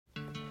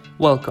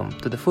Welcome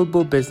to the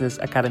Football Business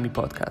Academy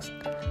podcast.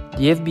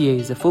 The FBA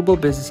is a football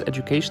business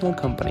educational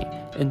company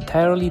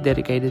entirely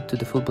dedicated to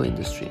the football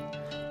industry.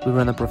 We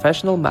run a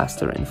professional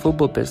master in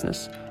football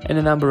business and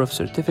a number of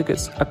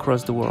certificates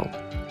across the world.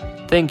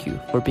 Thank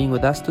you for being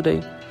with us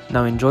today.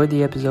 Now enjoy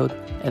the episode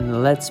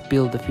and let's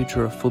build the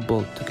future of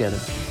football together.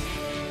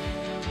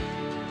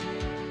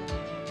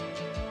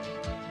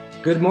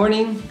 Good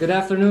morning, good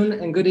afternoon,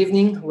 and good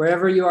evening,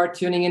 wherever you are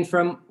tuning in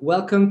from.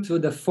 Welcome to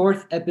the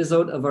fourth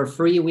episode of our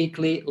free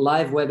weekly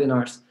live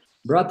webinars,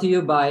 brought to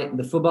you by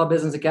the Football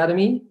Business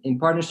Academy in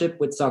partnership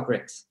with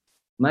SoccerX.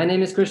 My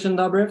name is Christian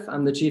Dobrev.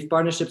 I'm the Chief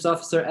Partnerships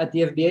Officer at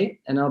the FBA,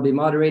 and I'll be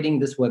moderating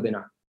this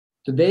webinar.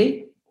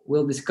 Today,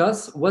 we'll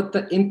discuss what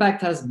the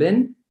impact has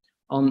been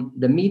on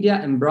the media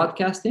and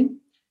broadcasting,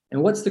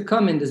 and what's to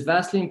come in this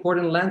vastly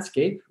important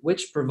landscape,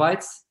 which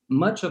provides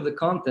much of the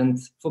content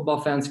football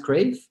fans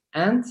crave,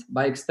 and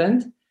by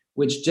extent,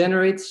 which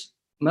generates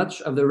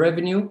much of the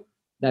revenue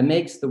that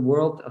makes the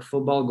world of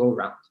football go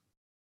round.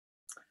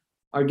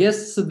 Our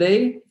guests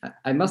today,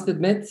 I must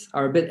admit,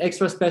 are a bit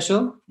extra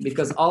special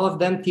because all of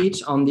them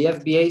teach on the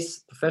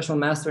FBA's Professional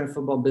Master in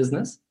Football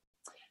Business.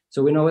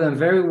 So we know them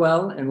very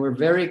well, and we're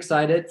very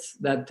excited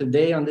that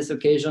today on this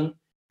occasion,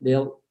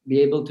 they'll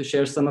be able to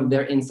share some of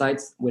their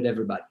insights with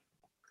everybody.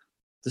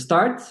 To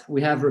start,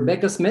 we have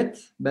Rebecca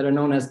Smith, better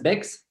known as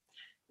Bex,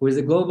 who is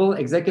the Global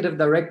Executive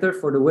Director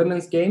for the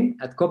women's game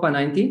at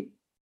Copa-90.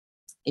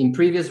 In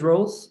previous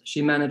roles,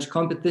 she managed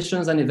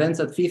competitions and events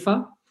at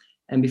FIFA.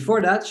 And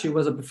before that, she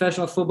was a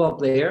professional football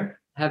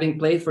player, having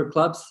played for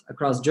clubs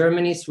across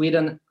Germany,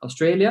 Sweden,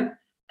 Australia,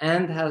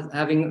 and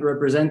having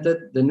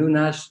represented the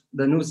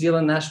New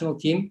Zealand national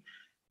team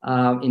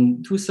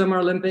in 2 Summer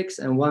Olympics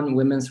and 1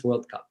 Women's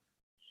World Cup.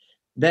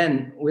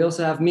 Then we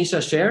also have Misha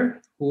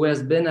Sher, who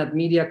has been at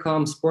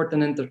Mediacom Sport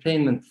and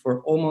Entertainment for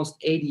almost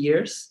 8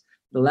 years,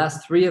 the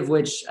last 3 of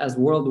which as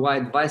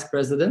worldwide vice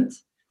president,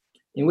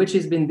 in which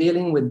he's been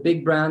dealing with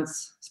big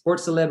brands,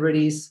 sports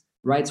celebrities,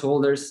 rights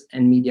holders,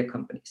 and media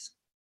companies.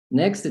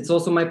 Next, it's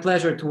also my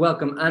pleasure to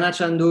welcome Anna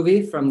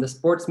Chanduvi from the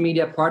Sports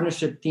Media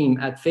Partnership team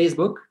at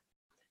Facebook,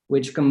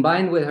 which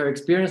combined with her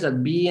experience at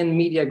BN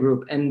Media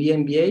Group and the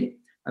NBA,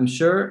 I'm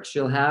sure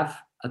she'll have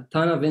a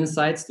ton of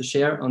insights to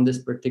share on this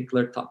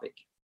particular topic.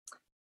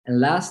 And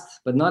last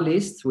but not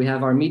least, we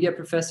have our media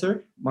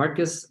professor,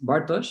 Marcus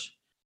Bartosz,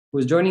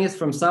 who's joining us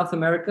from South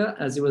America,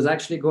 as he was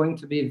actually going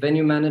to be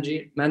venue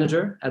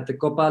manager at the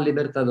Copa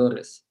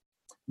Libertadores.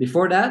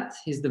 Before that,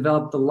 he's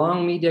developed a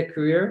long media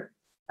career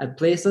at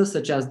places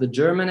such as the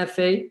German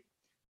FA,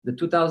 the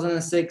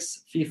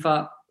 2006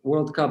 FIFA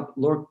World Cup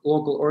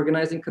Local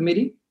Organizing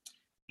Committee,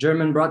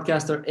 German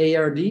broadcaster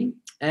ARD,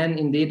 and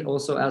indeed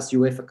also as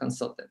UEFA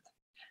consultant.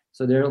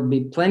 So there will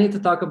be plenty to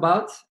talk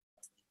about.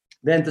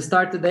 Then to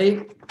start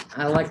today,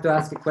 I'd like to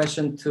ask a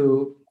question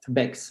to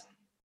Bex.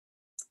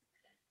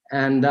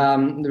 And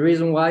the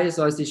reason why is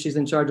obviously she's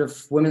in charge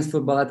of women's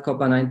football at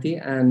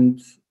Copa-90. And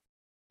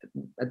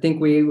I think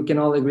we can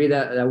all agree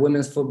that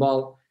women's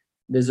football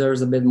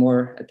deserves a bit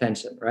more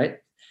attention, right?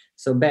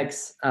 So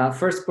Bex,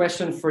 first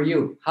question for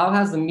you. How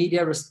has the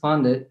media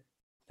responded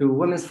to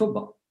women's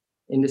football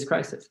in this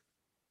crisis?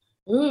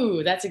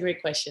 Ooh, that's a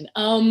great question.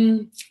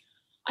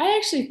 I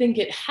actually think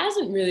it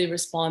hasn't really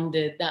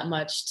responded that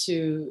much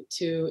to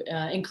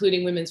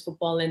including women's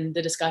football in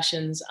the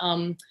discussions.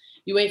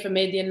 UEFA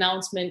made the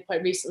announcement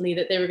quite recently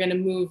that they were going to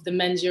move the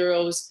men's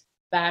Euros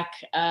back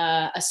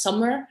a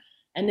summer.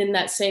 And in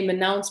that same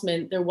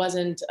announcement, there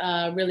wasn't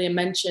really a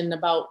mention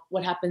about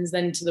what happens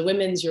then to the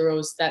women's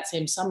Euros that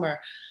same summer.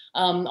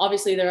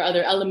 Obviously, there are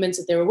other elements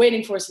that they were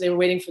waiting for. So they were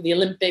waiting for the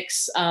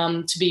Olympics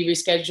to be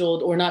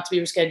rescheduled or not to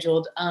be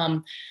rescheduled.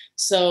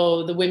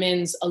 So the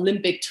women's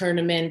Olympic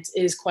tournament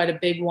is quite a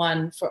big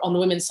one on the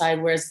women's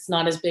side, whereas it's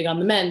not as big on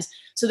the men's.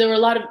 So there were a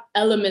lot of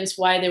elements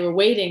why they were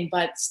waiting,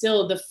 but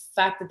still the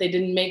fact that they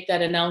didn't make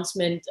that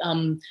announcement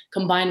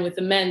combined with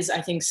the men's, I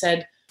think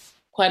said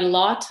quite a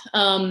lot.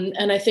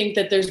 And I think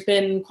that there's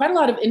been quite a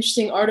lot of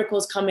interesting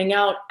articles coming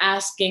out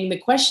asking the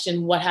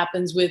question, what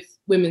happens with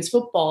women's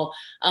football?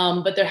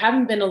 But there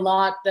haven't been a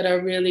lot that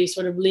are really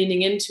sort of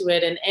leaning into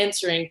it and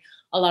answering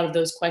a lot of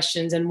those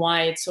questions and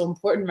why it's so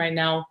important right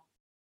now,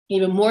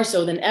 even more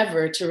so than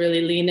ever, to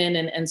really lean in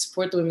and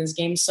support the women's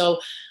game. So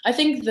I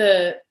think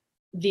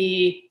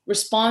the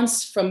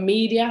response from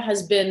media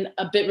has been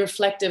a bit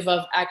reflective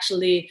of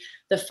actually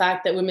the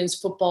fact that women's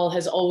football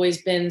has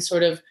always been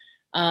sort of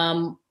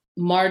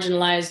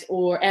marginalized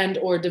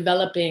or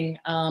developing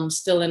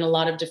still in a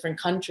lot of different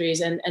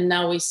countries. And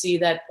now we see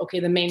that, okay,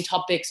 the main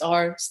topics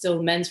are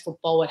still men's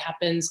football, what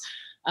happens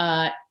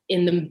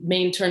in the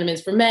main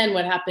tournaments for men,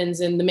 what happens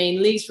in the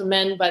main leagues for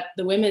men, but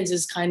the women's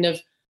is kind of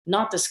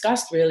not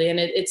discussed really. And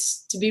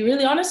it's, to be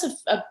really honest,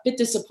 a bit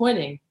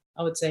disappointing,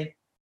 I would say.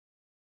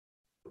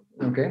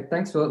 Okay,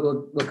 thanks.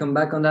 We'll come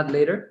back on that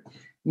later.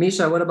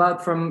 Misha, what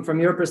about from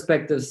your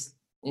perspectives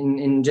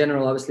in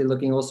general, obviously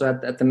looking also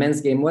at the men's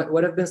game,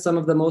 what have been some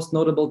of the most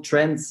notable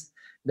trends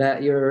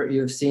that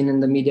you've seen in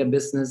the media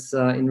business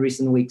in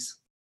recent weeks?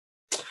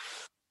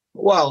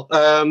 Well,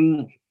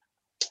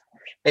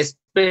 it's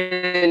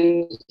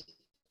been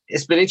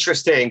it's been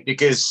interesting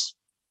because,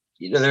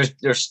 there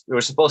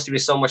was supposed to be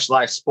so much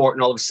live sport,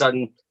 and all of a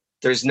sudden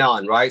there's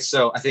none, right?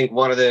 So I think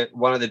one of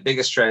the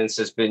biggest trends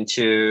has been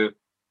to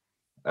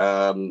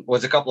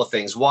was a couple of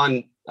things.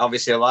 One,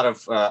 obviously a lot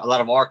of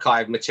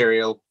archive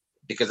material,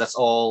 because that's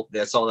all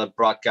that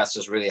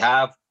broadcasters really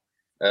have.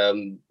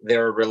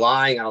 They're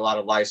relying on a lot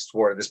of live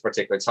sport at this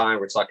particular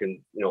time. We're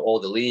talking, all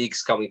the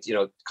leagues coming to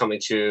a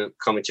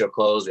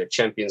close. We have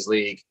Champions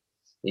League,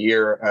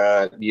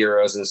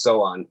 Euros, and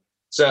so on.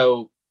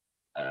 So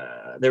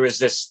there's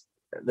this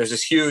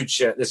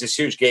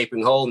huge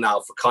gaping hole now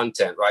for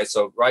content, right?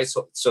 So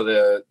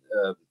the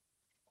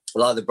a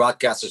lot of the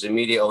broadcasters and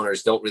media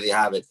owners don't really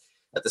have it.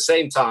 At the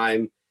same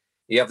time,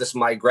 you have this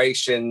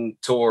migration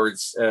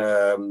towards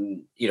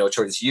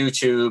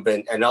YouTube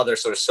and other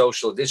sort of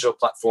social digital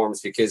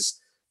platforms, because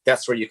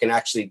that's where you can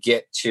actually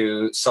get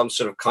to some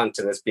sort of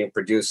content that's being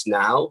produced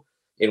now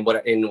in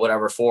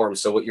whatever form.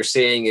 So what you're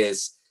seeing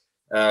is,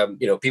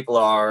 people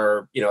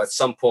are, at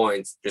some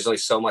point, there's only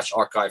so much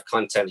archive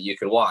content that you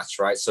can watch,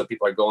 right? So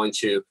people are going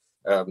to,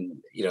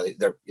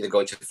 they're either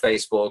going to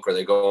Facebook, or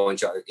they're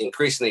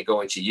increasingly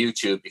going to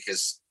YouTube,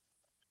 because,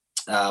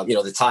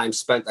 the time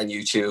spent on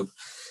YouTube,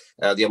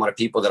 the amount of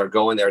people that are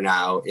going there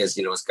now is,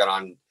 it's gone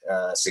on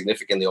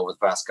significantly over the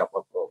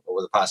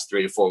past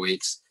 3 to 4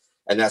 weeks.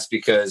 And that's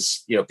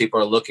because, people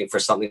are looking for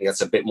something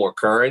that's a bit more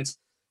current.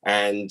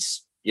 And,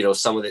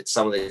 some of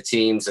the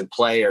teams and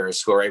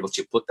players who are able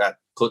to put that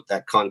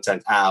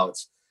content out,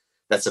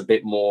 that's a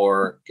bit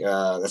more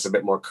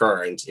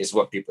current, is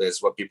what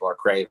people are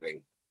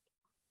craving.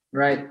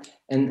 Right.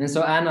 And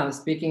so, Anna,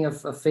 speaking of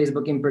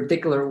Facebook in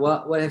particular,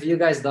 what have you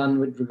guys done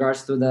with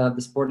regards to the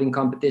sporting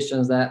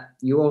competitions that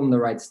you own the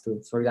rights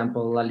to? For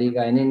example, La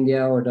Liga in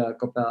India or the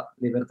Copa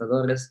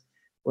Libertadores.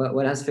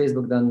 What has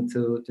Facebook done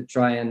to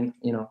try and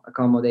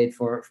accommodate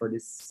for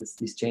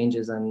these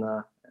changes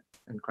and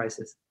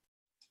crisis?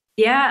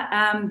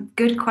 Yeah,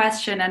 good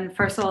question. And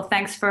first of all,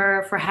 thanks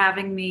for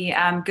having me.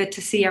 Good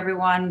to see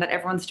everyone, that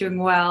everyone's doing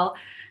well.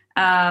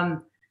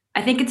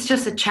 I think it's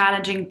just a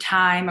challenging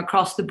time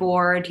across the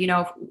board.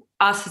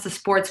 Us as a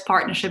sports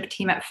partnership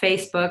team at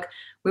Facebook,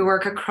 we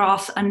work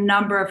across a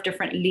number of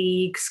different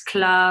leagues,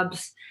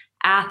 clubs,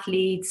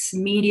 athletes,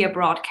 media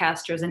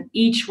broadcasters, and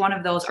each one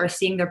of those are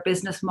seeing their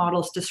business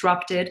models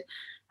disrupted.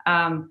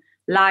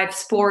 Live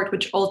sport,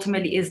 which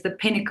ultimately is the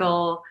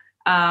pinnacle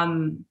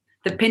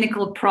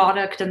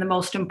product and the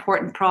most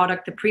important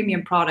product, the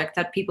premium product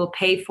that people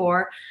pay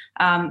for,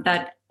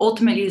 that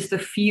ultimately is the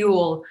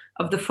fuel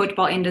of the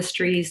football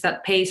industries,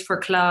 that pays for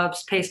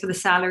clubs, pays for the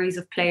salaries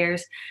of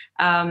players,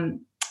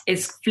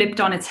 is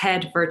flipped on its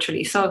head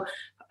virtually. So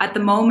at the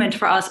moment,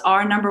 for us,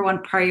 our number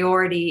one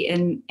priority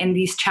in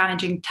these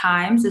challenging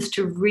times is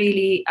to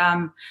really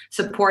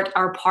support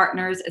our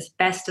partners as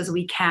best as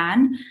we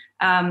can.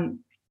 And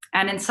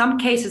in some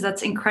cases,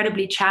 that's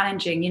incredibly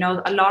challenging.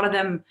 A lot of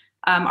them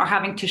are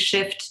having to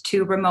shift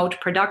to remote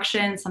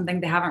production,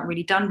 something they haven't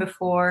really done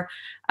before.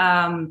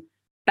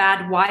 Bad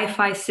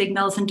Wi-Fi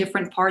signals in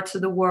different parts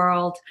of the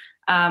world,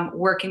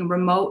 working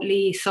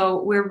remotely.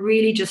 So we're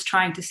really just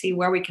trying to see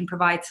where we can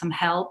provide some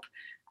help.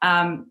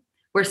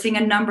 We're seeing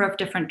a number of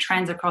different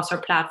trends across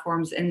our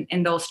platforms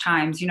in those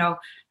times.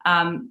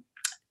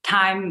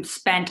 Time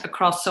spent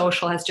across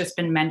social has just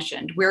been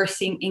mentioned. We're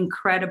seeing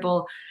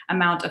incredible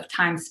amount of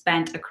time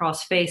spent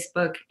across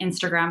Facebook,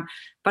 Instagram,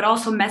 but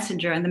also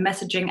Messenger and the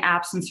messaging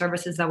apps and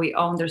services that we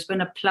own. There's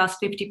been a plus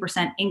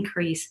 50%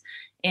 increase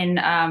in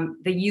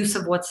the use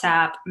of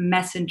WhatsApp,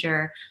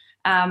 Messenger,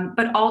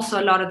 but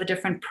also a lot of the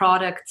different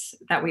products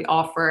that we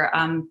offer.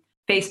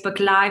 Facebook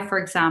Live, for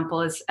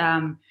example,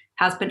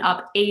 has been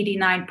up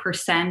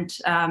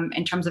 89%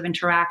 in terms of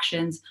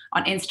interactions.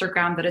 On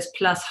Instagram, that is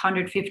plus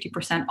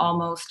 150%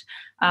 almost.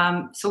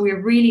 So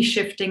we're really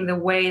shifting the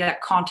way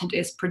that content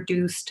is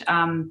produced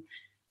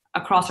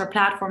across our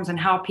platforms and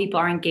how people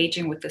are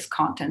engaging with this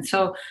content.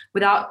 So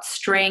without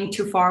straying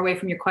too far away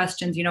from your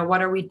questions,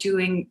 what are we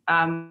doing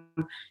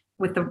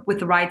with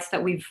the rights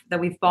that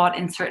we've bought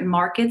in certain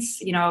markets?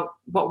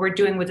 What we're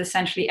doing with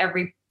essentially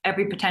every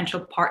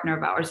potential partner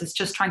of ours is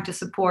just trying to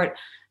support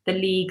the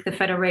league, the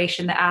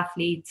federation, the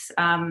athletes,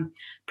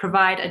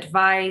 provide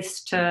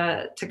advice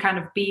to kind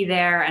of be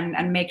there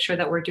and make sure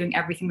that we're doing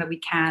everything that we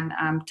can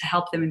to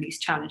help them in these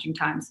challenging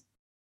times.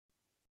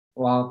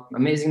 Wow,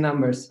 amazing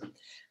numbers.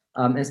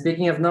 And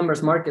speaking of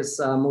numbers,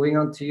 Marcus, moving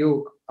on to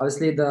you.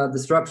 Obviously, the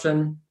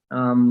disruption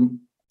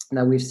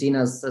that we've seen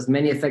has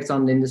many effects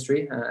on the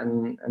industry,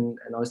 and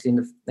obviously in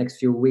the next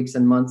few weeks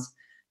and months,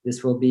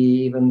 this will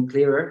be even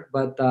clearer.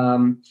 But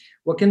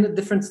what can the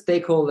different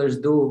stakeholders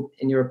do,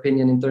 in your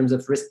opinion, in terms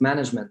of risk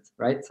management,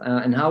 right?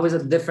 And how is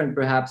it different,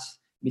 perhaps,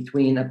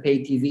 between a pay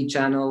TV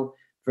channel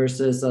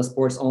versus a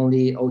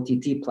sports-only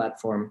OTT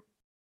platform?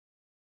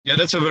 Yeah,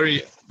 that's a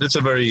very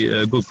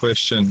good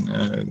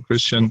question,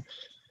 Christian.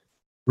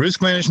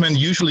 Risk management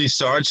usually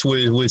starts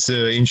with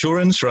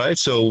insurance, right?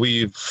 So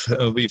we've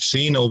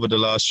seen over the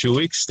last few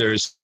weeks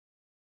there's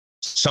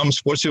some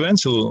sports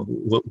events who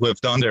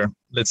have done their,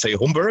 let's say,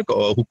 homework,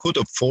 or who could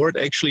afford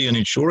actually an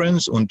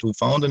insurance and who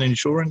found an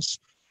insurance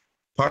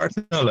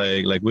partner,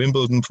 like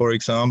Wimbledon, for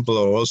example,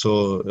 or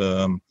also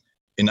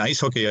in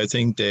ice hockey, I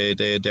think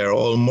they're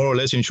all more or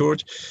less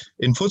insured.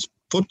 In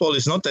football,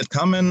 it's not that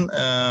common.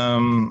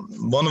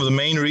 One of the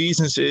main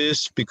reasons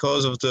is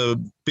because of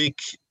the big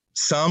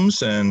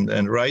sums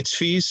and rights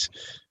fees.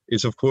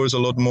 It's of course a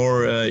lot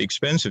more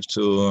expensive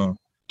to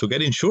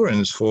get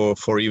insurance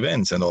for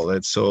events and all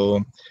that.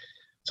 So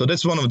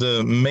that's one of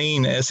the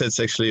main assets,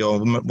 actually, or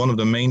one of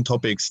the main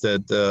topics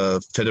that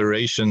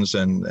federations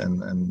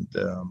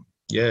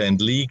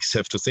and leagues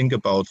have to think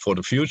about for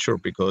the future,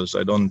 because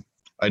I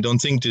don't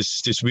think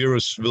this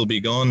virus will be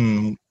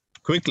gone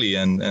quickly,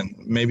 and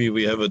maybe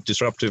we have a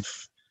disruptive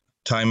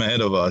time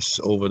ahead of us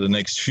over the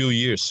next few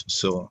years.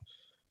 So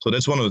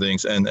that's one of the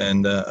things. And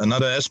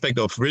another aspect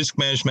of risk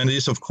management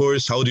is, of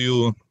course, how do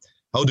you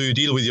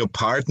deal with your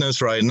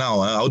partners right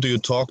now? How do you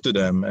talk to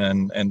them?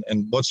 And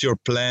what's your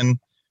plan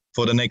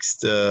for the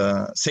next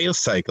sales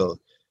cycle?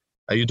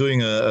 Are you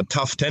doing a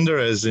tough tender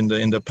as in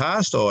the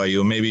past, or are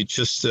you maybe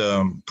just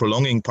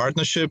prolonging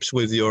partnerships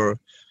with your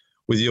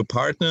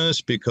partners,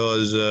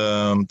 because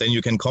then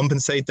you can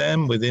compensate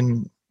them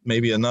within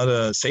maybe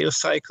another sales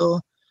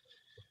cycle?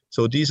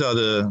 So these are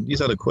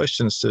the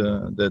questions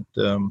that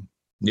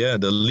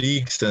the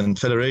leagues and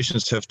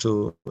federations have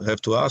to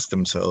ask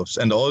themselves.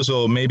 And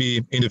also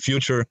maybe in the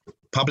future,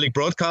 public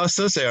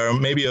broadcasters, they are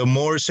maybe a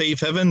more safe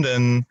haven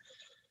than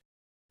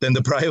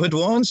the private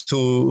ones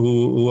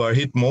who are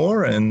hit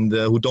more and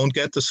who don't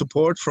get the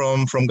support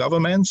from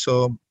government.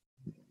 So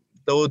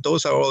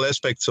those are all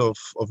aspects of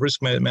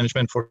risk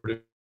management for the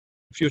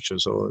future.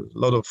 So a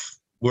lot of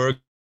work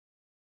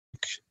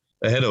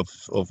ahead of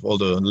all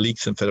the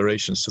leagues and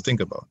federations to think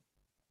about.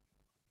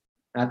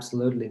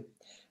 Absolutely.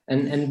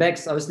 And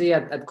Bex, obviously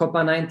at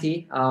Copa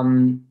 90,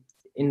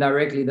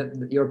 indirectly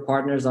your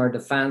partners are the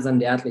fans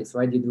and the athletes,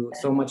 right? You do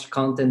so much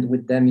content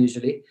with them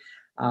usually.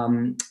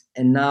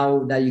 And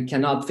now that you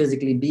cannot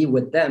physically be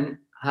with them,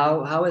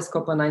 how has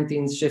Copa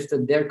 19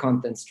 shifted their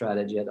content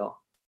strategy at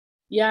all?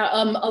 Yeah,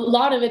 a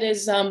lot of it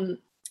is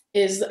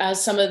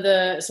as some of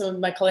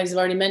my colleagues have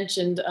already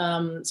mentioned,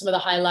 some of the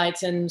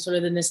highlights and sort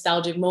of the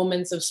nostalgic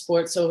moments of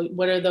sports. So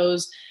what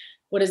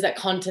is that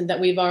content that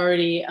we've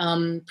already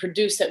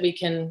produced that we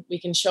can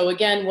show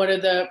again? What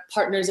are the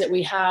partners that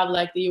we have,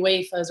 like the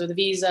UEFAs or the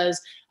Visas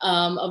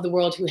of the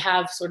world, who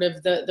have sort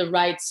of the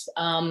rights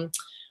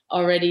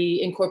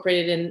already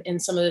incorporated in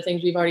some of the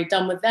things we've already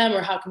done with them,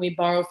 or how can we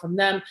borrow from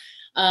them?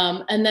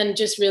 And then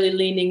just really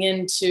leaning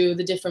into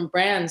the different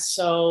brands.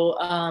 So,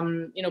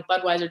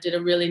 Budweiser did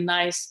a really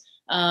nice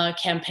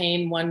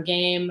campaign, one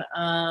game.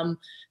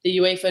 The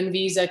UEFA and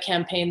Visa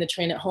campaign, the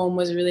Train at Home,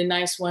 was a really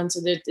nice one.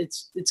 So that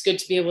it's good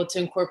to be able to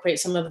incorporate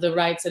some of the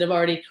rights that have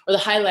already, or the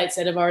highlights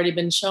that have already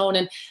been shown.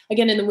 And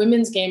again, in the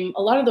women's game,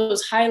 a lot of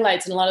those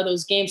highlights and a lot of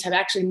those games have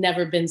actually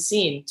never been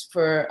seen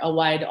for a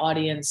wide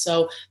audience.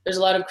 So there's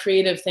a lot of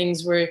creative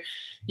things where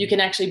you can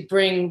actually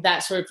bring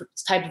that sort of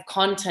type of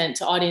content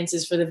to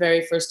audiences for the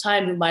very first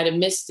time who might have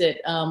missed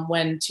it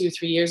when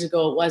 2-3 years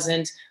ago it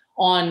wasn't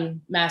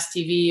on mass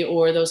TV,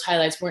 or those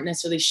highlights weren't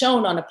necessarily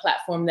shown on a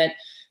platform that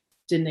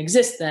didn't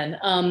exist then.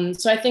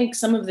 So I think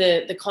some of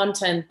the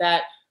content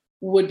that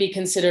would be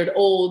considered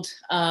old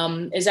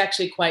is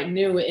actually quite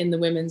new in the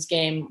women's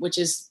game, which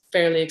is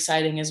fairly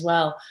exciting as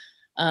well.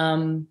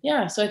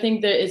 So I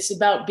think that it's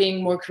about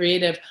being more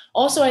creative.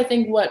 Also, I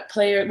think what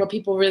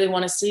people really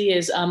want to see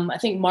is, I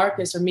think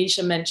Marcus or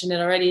Misha mentioned it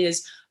already,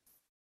 is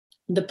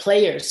the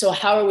players. So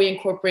how are we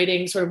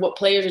incorporating sort of what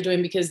players are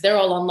doing, because they're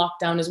all on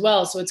lockdown as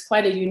well. So it's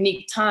quite a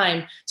unique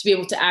time to be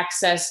able to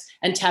access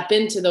and tap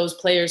into those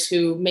players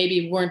who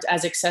maybe weren't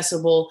as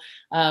accessible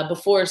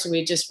before. So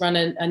we just run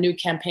a new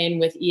campaign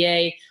with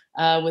EA,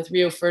 with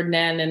Rio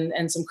Ferdinand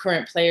and some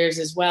current players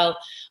as well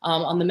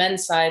on the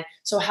men's side.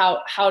 So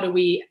how do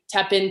we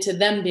tap into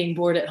them being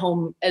bored at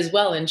home as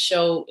well, and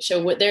show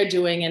what they're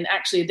doing, and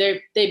actually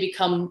they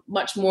become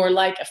much more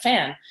like a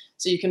fan.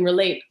 So you can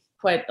relate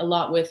quite a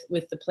lot with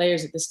the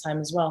players at this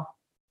time as well.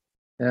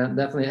 Yeah,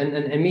 definitely.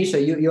 And Misha,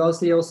 you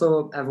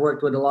also have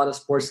worked with a lot of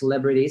sports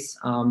celebrities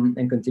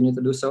and continue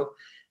to do so.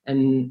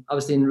 And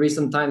obviously in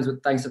recent times,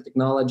 thanks to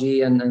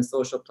technology and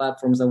social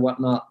platforms and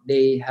whatnot,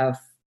 they have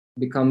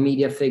become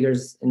media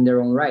figures in their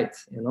own right.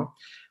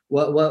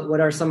 What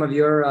are some of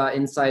your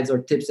insights or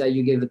tips that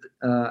you give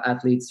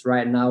athletes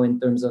right now in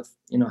terms of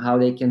how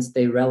they can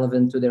stay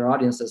relevant to their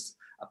audiences,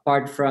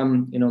 apart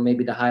from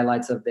maybe the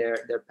highlights of their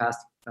past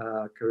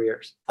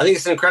careers? I think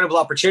it's an incredible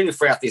opportunity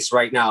for athletes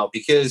right now,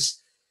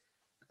 because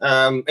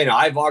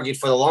I've argued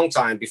for a long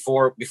time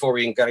before we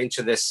even got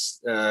into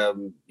this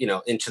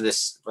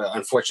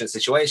unfortunate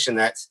situation,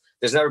 that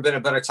there's never been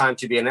a better time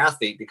to be an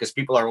athlete, because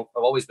people have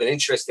always been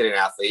interested in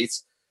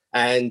athletes,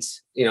 and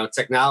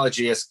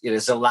technology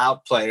has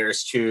allowed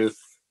players to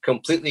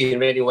completely, in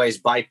many ways,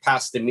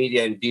 bypass the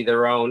media and be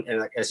their own,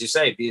 and as you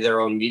say, be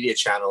their own media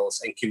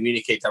channels and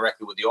communicate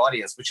directly with the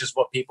audience, which is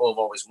what people have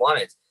always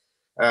wanted.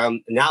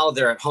 Now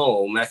they're at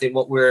home. And I think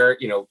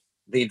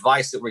the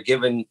advice that we're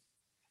giving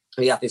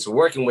the athletes we're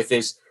working with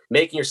is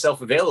making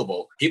yourself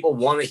available. People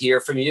want to hear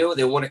from you.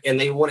 They want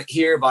to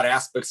hear about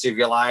aspects of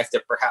your life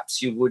that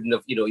perhaps you wouldn't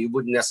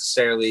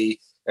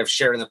necessarily have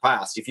shared in the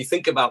past. If you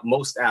think about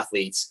most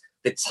athletes,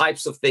 the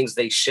types of things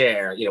they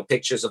share,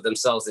 pictures of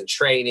themselves in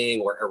training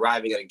or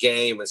arriving at a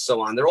game and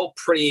so on, they're all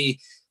pretty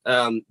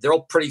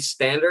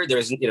standard.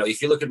 There's,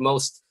 if you look at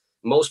most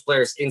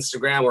players'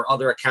 Instagram or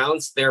other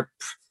accounts, they're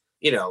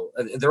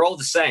all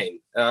the same.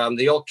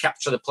 They all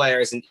capture the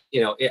players and,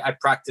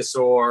 at practice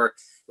or,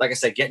 like I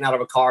said, getting out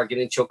of a car,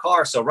 getting into a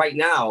car. So right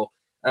now,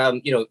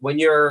 when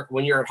you're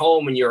at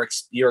home and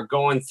you're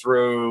going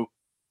through,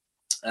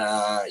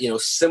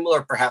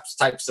 similar perhaps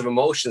types of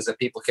emotions that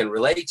people can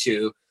relate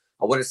to,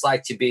 what it's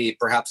like to be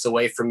perhaps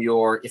away from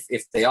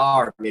if they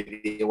are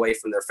maybe away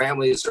from their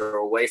families or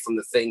away from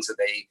the things that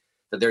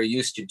they're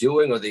used to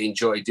doing or they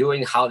enjoy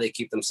doing, how they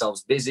keep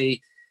themselves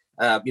busy,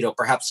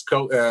 perhaps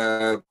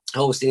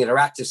hosting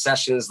interactive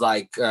sessions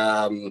like,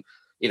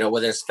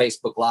 whether it's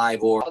Facebook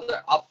Live or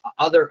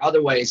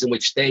other ways in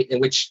which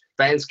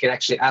fans can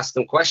actually ask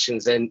them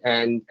questions and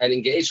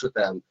engage with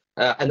them.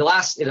 And the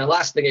last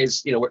thing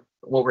is,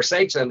 what we're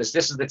saying to them is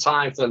this is the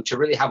time for them to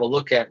really have a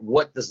look at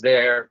what does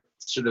their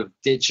sort of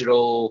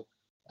digital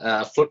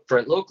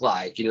footprint look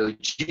like. Do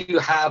you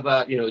have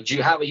a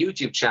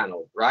YouTube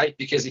channel, right?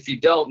 Because if you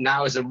don't,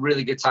 now is a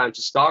really good time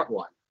to start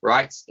one,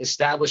 right?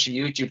 Establish a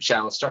YouTube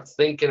channel, start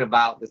thinking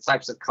about the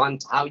types of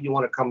content, how you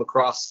want to come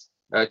across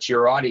to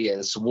your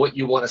audience, what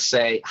you want to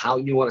say, how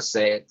you want to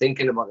say it,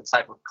 thinking about the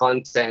type of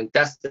content.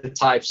 That's the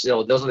types,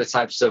 those are the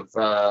types of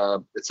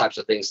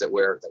things that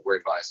we're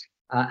advising.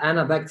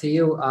 Anna, back to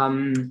you.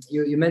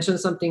 You mentioned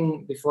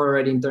something before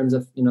already in terms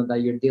of,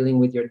 that you're dealing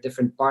with your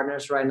different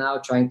partners right now,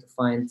 trying to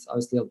find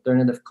obviously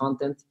alternative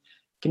content.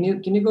 Can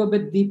you go a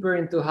bit deeper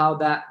into how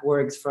that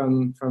works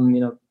from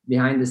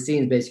behind the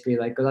scenes, basically?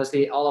 Like, because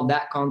obviously all of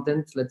that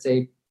content, let's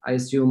say, I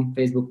assume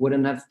Facebook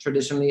wouldn't have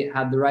traditionally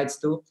had the rights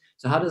to.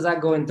 So how does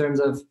that go in terms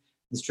of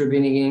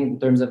distributing,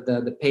 in terms of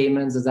the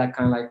payments? Does that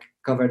kind of like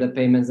cover the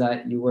payments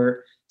that you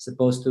were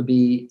supposed to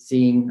be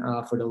seeing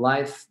for the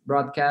live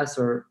broadcast,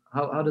 or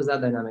how does that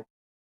dynamic?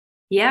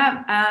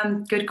 Yeah,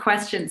 good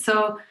question.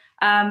 So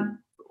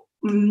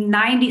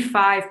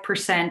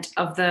 95%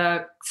 of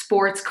the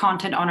sports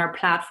content on our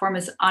platform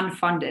is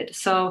unfunded.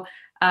 So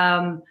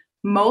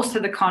most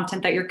of the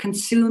content that you're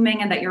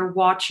consuming and that you're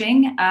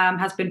watching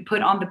has been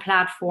put on the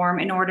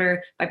platform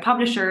by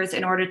publishers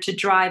in order to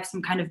drive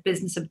some kind of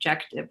business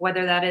objective,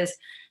 whether that is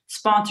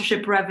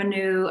sponsorship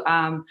revenue,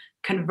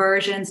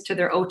 conversions to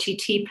their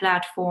OTT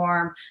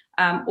platform,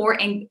 or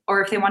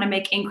if they want to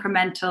make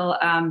incremental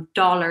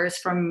dollars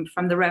from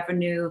the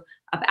revenue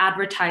of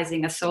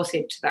advertising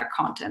associated to that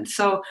content.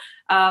 So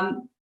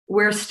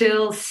we're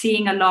still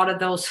seeing a lot of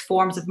those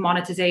forms of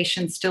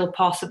monetization still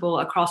possible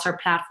across our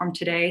platform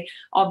today.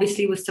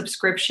 Obviously, with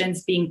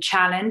subscriptions being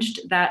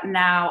challenged, that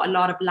now a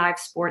lot of live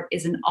sport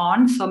isn't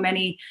on. So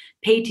many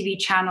pay TV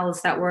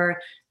channels that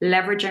were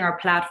leveraging our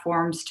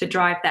platforms to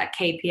drive that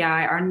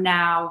KPI are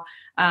now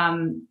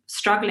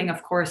struggling,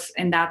 of course,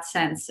 in that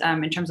sense,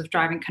 in terms of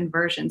driving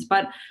conversions.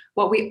 But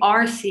what we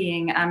are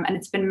seeing, and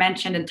it's been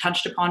mentioned and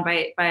touched upon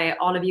by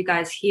all of you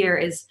guys here,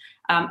 is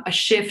a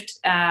shift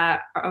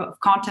of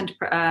content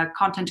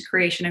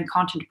creation and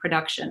content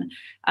production.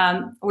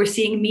 We're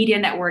seeing media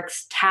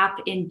networks tap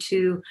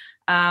into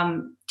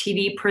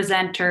TV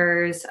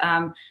presenters,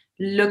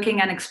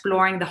 looking and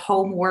exploring the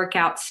home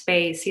workout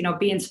space.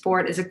 Be in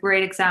Sport is a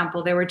great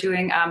example. They were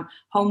doing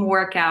home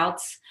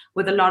workouts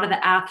with a lot of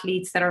the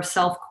athletes that are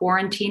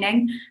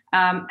self-quarantining.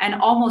 And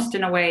almost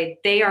in a way,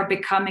 they are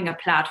becoming a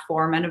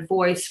platform and a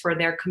voice for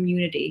their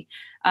community.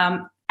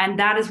 And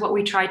that is what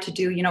we try to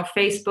do.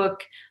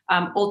 Facebook,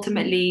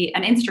 ultimately,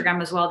 and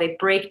Instagram as well, they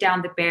break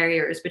down the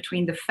barriers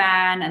between the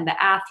fan and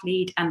the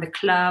athlete and the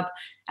club.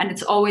 And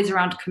it's always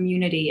around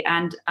community.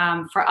 And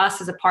for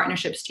us as a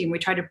partnerships team, we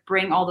try to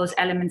bring all those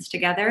elements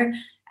together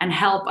and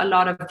help a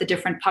lot of the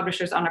different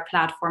publishers on our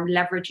platform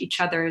leverage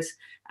each other's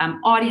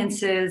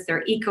audiences,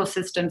 their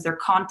ecosystems, their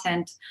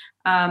content.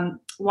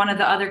 One of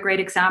the other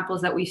great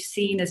examples that we've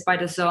seen is by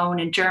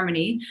DAZN in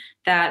Germany,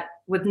 that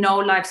with no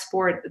live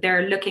sport,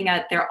 they're looking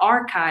at their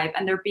archive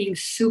and they're being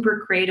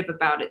super creative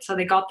about it. So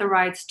they got the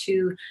rights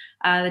to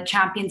the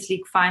Champions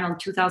League final in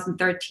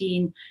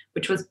 2013,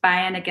 which was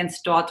Bayern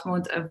against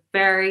Dortmund, a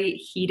very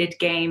heated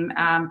game.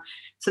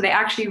 So they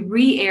actually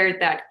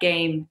re-aired that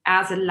game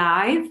as a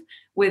live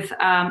with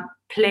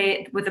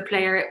the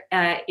player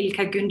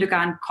Ilkay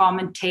Gündogan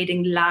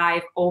commentating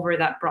live over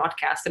that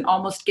broadcast and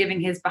almost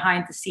giving his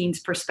behind the scenes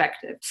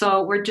perspective.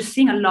 So we're just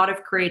seeing a lot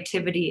of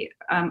creativity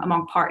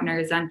among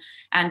partners, and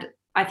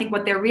I think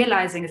what they're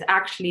realizing is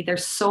actually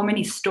there's so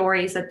many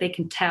stories that they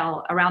can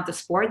tell around the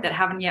sport that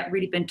haven't yet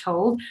really been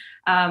told.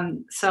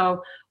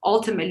 So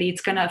ultimately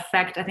it's going to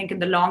affect, I think in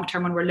the long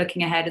term when we're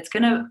looking ahead, it's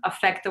going to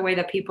affect the way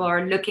that people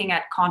are looking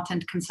at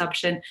content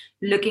consumption,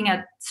 looking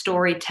at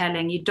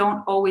storytelling. You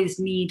don't always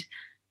need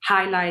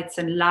highlights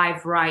and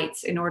live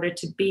rights in order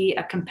to be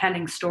a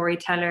compelling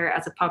storyteller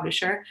as a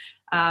publisher.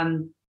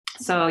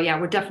 So yeah,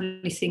 we're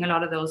definitely seeing a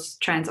lot of those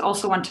trends.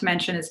 Also want to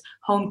mention is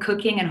home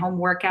cooking and home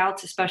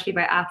workouts, especially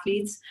by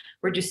athletes.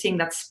 We're just seeing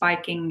that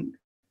spiking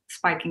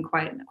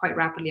quite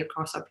rapidly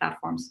across our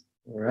platforms.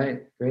 All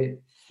right, great.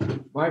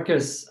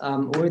 Marcus,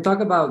 when we talk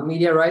about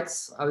media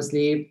rights,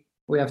 obviously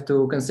we have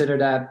to consider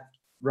that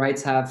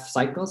rights have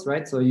cycles,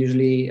 right? So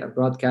usually a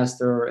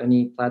broadcaster or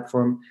any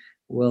platform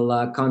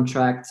will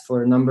contract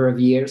for a number of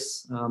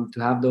years to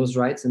have those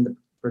rights in the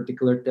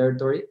particular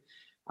territory.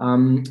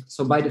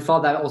 So by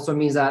default, that also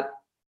means that,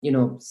 you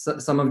know,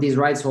 some of these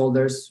rights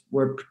holders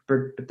were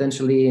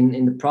potentially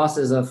in the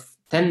process of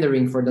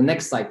tendering for the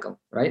next cycle,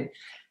 right?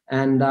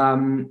 And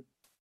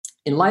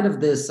in light of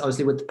this,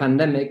 obviously with the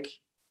pandemic,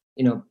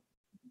 you know,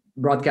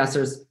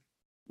 broadcasters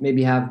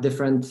maybe have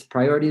different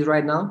priorities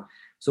right now.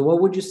 So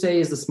what would you say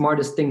is the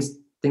smartest thing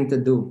to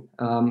do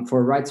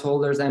for rights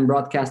holders and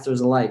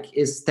broadcasters alike?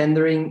 Is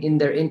tendering in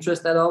their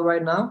interest at all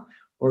right now?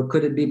 Or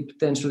could it be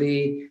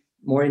potentially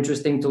more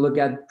interesting to look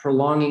at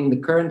prolonging the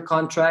current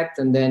contract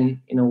and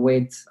then, you know,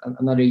 wait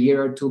another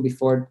year or two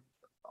before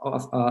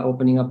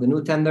opening up the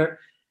new tender?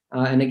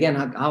 And again,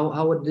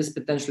 how would this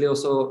potentially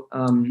also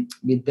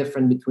be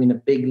different between a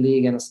big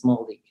league and a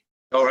small league?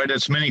 All right,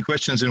 that's many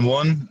questions in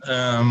one.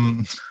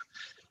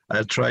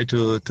 I'll try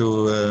to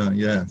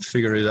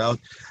figure it out.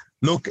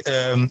 Look,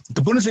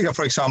 the Bundesliga,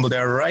 for example,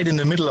 they're right in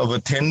the middle of a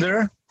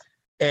tender,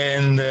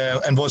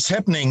 and what's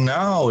happening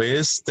now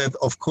is that,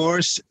 of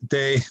course,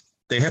 they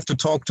have to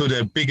talk to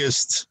their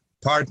biggest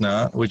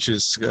partner, which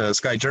is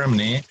Sky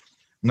Germany,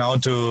 now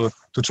to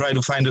try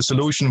to find a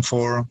solution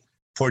for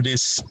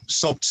this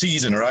stopped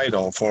season, right,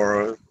 or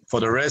for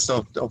the rest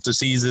of the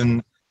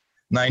season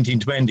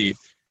 1920.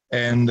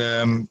 And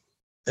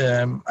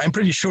I'm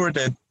pretty sure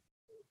that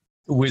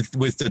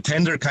with the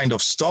tender kind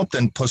of stopped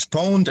and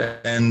postponed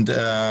and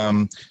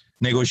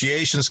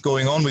negotiations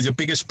going on with your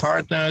biggest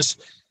partners,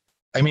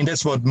 I mean,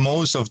 that's what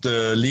most of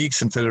the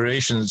leagues and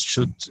federations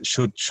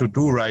should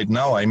do right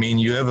now. I mean,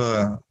 you have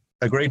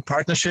a great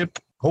partnership,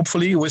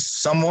 hopefully, with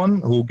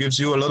someone who gives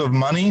you a lot of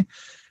money.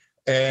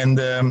 And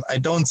I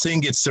don't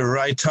think it's the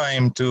right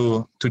time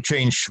to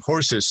change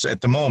horses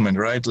at the moment,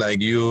 right?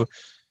 Like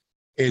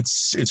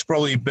it's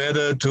probably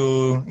better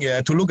to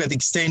look at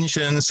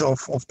extensions of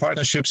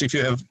partnerships if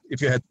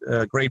you had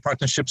great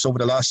partnerships over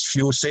the last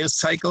few sales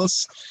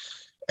cycles,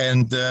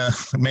 and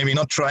maybe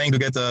not trying to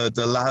get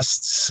the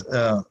last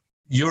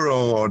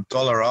euro or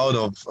dollar out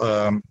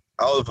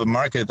of a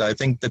market. I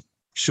think that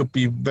should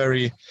be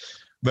very,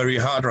 very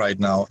hard right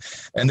now.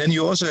 And then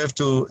you also have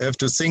to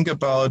think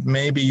about,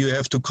 maybe you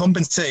have to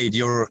compensate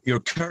your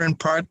current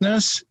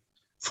partners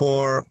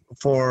for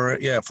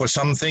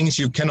some things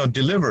you cannot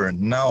deliver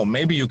now.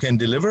 Maybe you can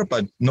deliver,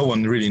 but no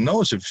one really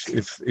knows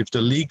if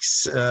the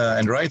leagues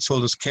and rights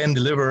holders can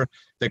deliver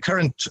the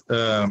current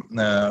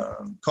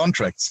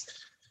contracts.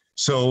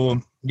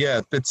 So yeah,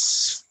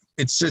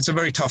 it's a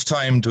very tough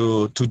time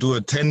to do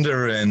a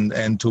tender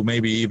and to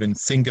maybe even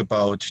think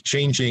about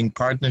changing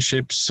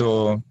partnerships.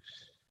 So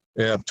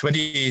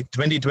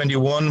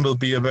 2021 will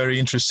be a very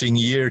interesting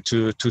year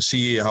to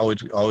see how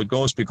it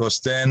goes, because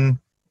then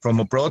from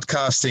a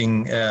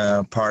broadcasting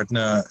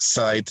partner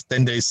side,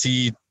 then they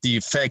see the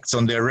effects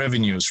on their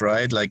revenues,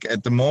 right? Like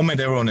at the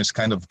moment, everyone is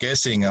kind of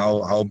guessing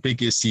how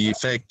big is the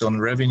effect on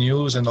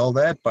revenues and all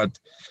that, but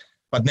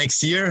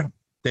next year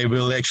they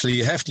will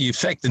actually have the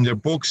effect in their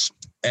books,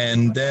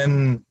 and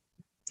then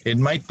it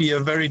might be a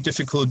very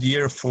difficult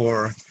year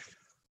for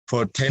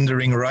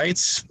tendering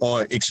rights,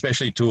 or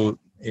especially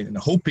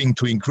hoping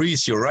to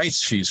increase your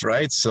rights fees,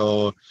 right?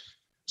 So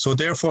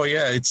therefore,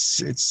 yeah,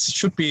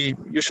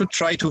 you should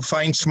try to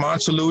find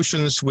smart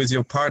solutions with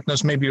your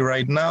partners, maybe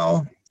right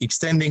now,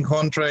 extending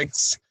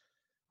contracts,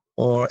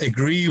 or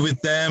agree with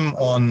them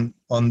on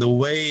the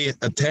way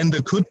a tender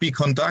could be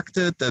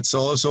conducted. That's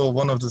also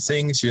one of the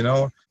things, you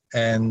know.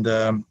 And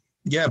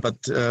but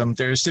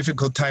there's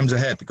difficult times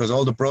ahead, because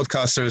all the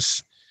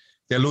broadcasters,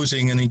 they're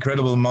losing an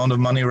incredible amount of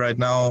money right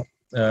now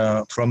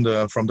from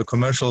the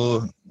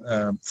commercial,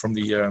 from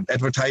the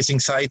advertising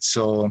side.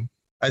 So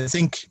I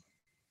think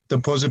the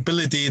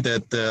possibility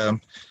that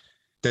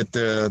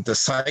the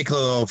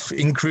cycle of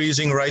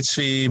increasing rights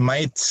fee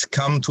might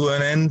come to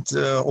an end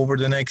over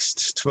the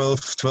next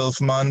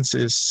 12 months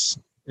is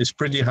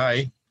pretty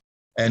high,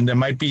 and there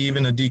might be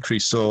even a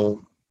decrease.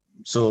 So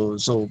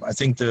I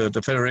think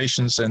the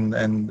federations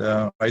and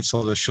rights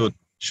holders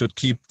should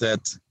keep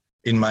that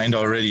in mind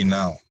already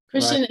now.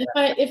 Christian,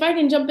 Right. if I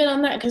can jump in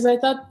on that, because I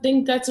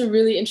think that's a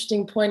really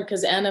interesting point,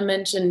 because Anna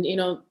mentioned, you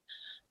know,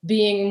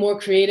 being more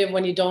creative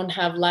when you don't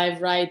have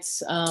live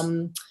rights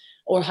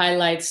or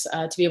highlights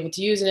to be able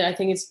to use it. I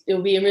think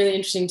it'll be really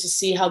interesting to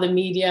see how the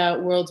media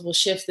world will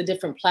shift. The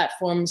different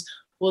platforms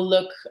will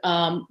look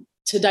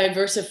to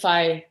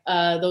diversify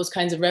those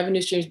kinds of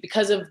revenue streams,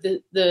 because of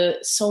the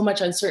so much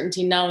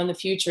uncertainty now in the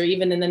future,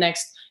 even in the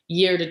next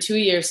year to 2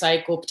 year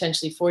cycle,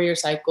 potentially 4 year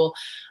cycle.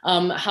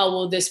 How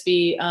will this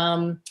be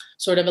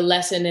sort of a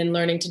lesson in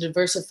learning to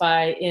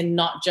diversify in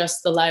not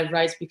just the live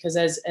rights? Because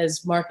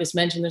as Marcus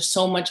mentioned, there's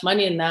so much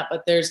money in that,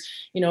 but there's,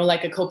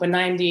 like a Copa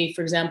 90,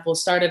 for example,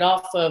 started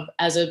off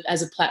as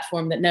a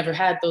platform that never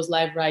had those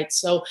live rights.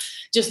 So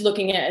just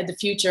looking at the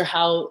future,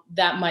 how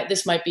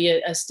this might be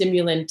a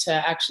stimulant to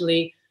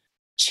actually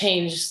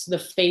change the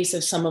face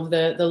of some of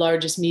the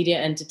largest media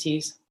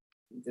entities.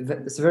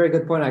 It's a very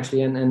good point,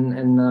 actually.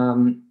 And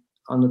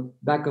on the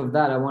back of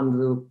that, I wanted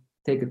to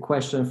take a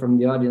question from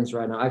the audience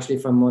right now, actually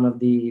from one of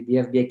the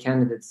FBA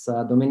candidates,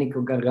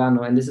 Domenico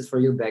Gargano, and this is for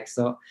you, Bex.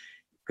 So,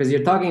 because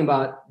you're talking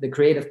about the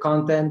creative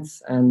content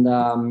and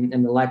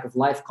the lack of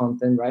live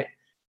content, right?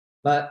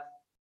 But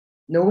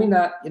knowing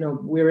that,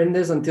 we're in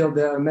this until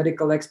the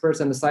medical experts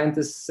and the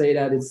scientists say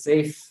that it's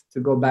safe to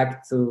go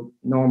back to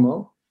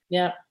normal.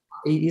 Yeah.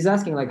 He's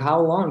asking, like,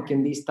 how long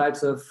can these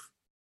types of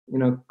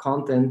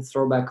content,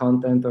 throwback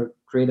content or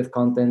creative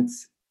content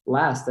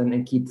last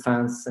and keep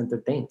fans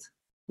entertained?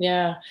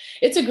 Yeah,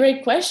 it's a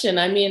great question.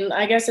 I mean,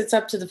 I guess it's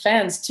up to the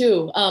fans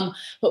too.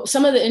 But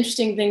some of the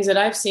interesting things that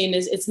I've seen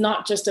is it's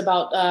not just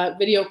about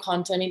video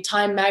content. I mean,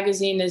 Time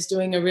Magazine is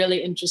doing a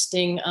really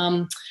interesting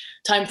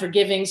Time for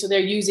Giving. So they're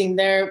using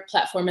their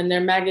platform and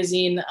their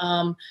magazine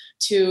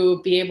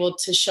to be able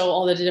to show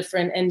all the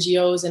different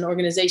NGOs and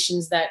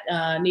organizations that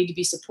need to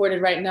be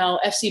supported right now.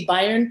 FC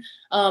Bayern,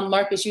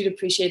 Marcus, you'd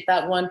appreciate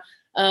that one.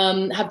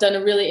 Have done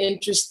a really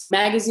interesting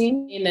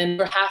magazine, and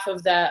over half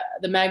of the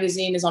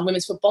magazine is on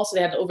women's football, so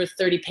they had over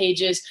 30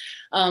 pages.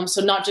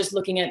 So not just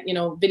looking at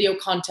video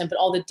content, but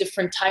all the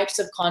different types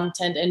of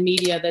content and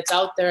media that's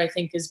out there, I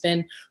think has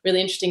been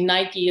really interesting.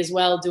 Nike as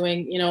well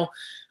doing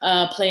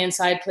play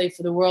inside, play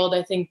for the world.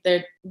 I think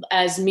that,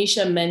 as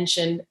Misha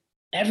mentioned,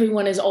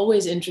 everyone is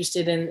always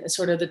interested in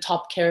sort of the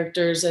top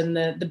characters and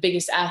the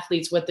biggest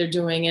athletes, what they're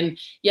doing. And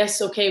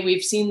yes, okay,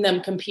 we've seen them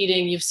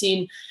competing. You've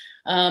seen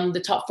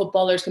the top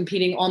footballers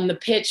competing on the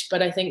pitch,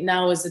 but I think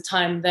now is the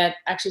time that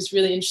actually it's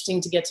really interesting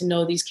to get to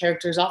know these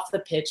characters off the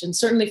pitch. And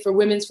certainly for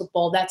women's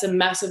football, that's a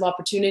massive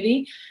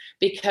opportunity,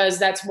 because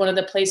that's one of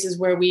the places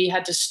where we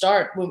had to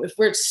start. If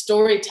we're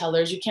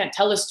storytellers, you can't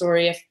tell a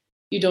story if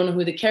you don't know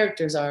who the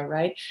characters are,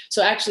 right?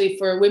 So actually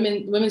for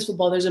women's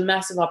football, there's a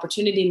massive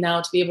opportunity now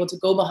to be able to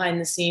go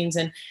behind the scenes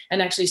and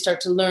actually start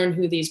to learn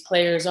who these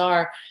players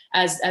are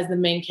as the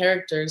main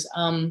characters.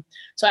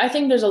 So I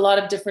think there's a lot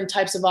of different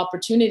types of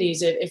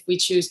opportunities if we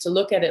choose to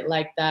look at it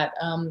like that.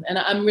 And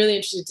I'm really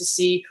interested to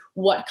see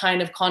what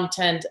kind of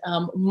content,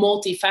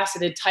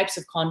 multifaceted types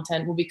of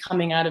content will be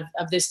coming out of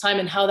this time,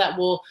 and how that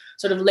will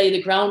sort of lay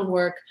the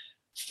groundwork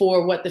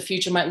for what the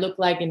future might look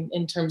like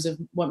in terms of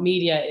what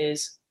media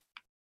is.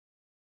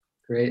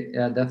 Great.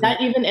 Yeah, definitely. Did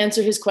that even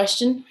answer her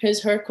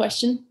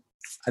question?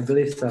 I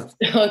believe so.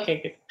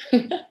 Okay,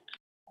 good.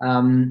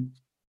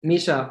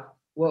 Misha,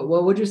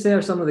 what would you say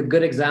are some of the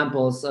good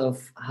examples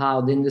of how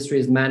the industry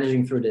is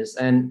managing through this?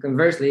 And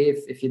conversely,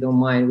 if you don't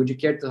mind, would you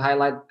care to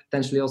highlight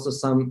potentially also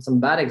some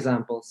bad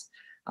examples,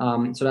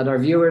 so that our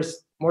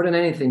viewers, more than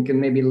anything, can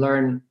maybe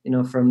learn,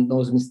 from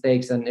those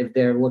mistakes, and if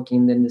they're working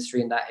in the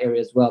industry in that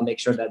area as well, make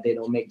sure that they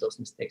don't make those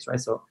mistakes,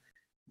 right? So,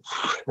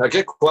 a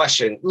good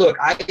question. Look,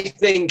 I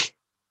think,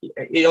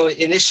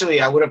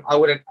 initially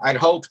I'd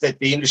hoped that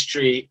the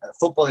industry,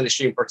 football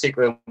industry in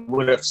particular,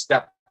 would have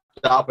stepped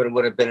up and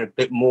would have been a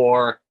bit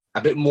more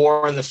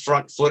on the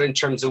front foot in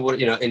terms of what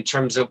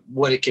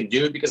it can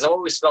do, because I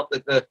always felt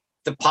that the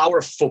power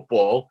of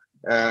football,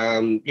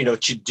 to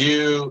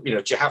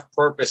have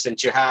purpose and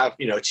to have,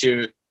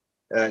 to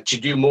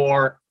do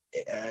more,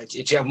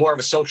 to have more of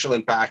a social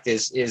impact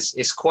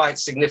is quite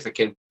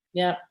significant.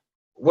 Yeah.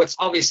 What's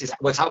obviously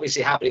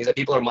happening is that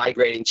people are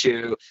migrating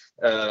to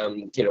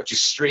to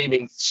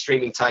streaming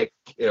type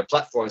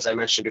platforms I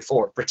mentioned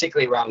before,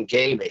 particularly around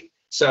gaming.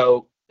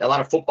 So a lot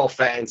of football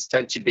fans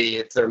tend to be,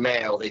 if they're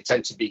male, they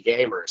tend to be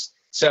gamers.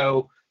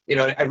 So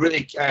there's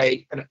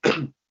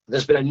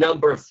been a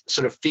number of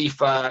sort of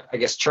FIFA, I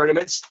guess,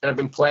 tournaments that have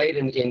been played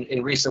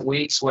in recent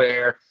weeks,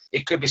 where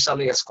it could be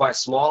something that's quite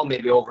small,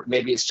 maybe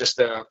it's just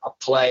a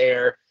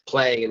player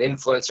playing an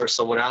influencer or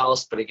someone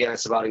else, but again,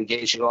 it's about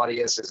engaging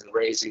audiences and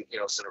raising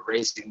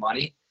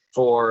money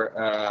for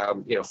a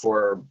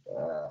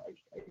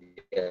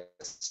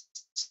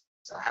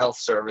health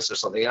service or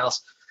something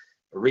else.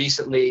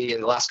 Recently,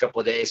 in the last couple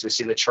of days, we've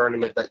seen the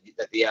tournament that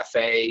the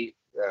FA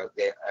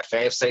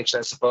have sanctioned,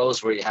 I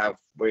suppose, where you have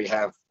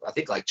I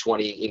think like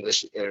 20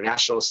 English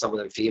internationals, some of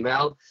them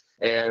female,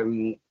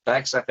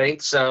 backs, I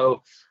think.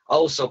 So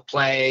also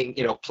playing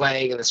in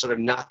the sort of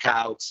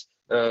knockout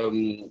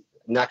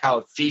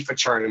FIFA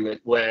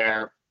tournament,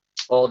 where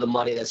all the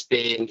money that's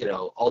being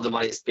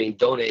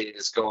donated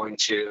is going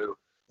to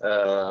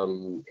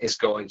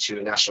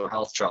National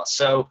Health Trust.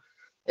 So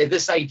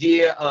this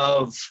idea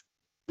of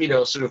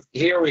sort of,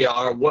 here we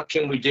are, what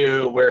can we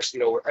do where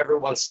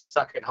everyone's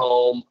stuck at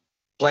home,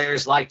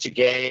 players like to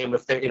game,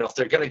 if they're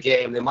going to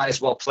game, they might as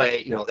well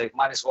play, they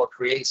might as well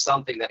create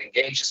something that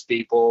engages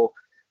people,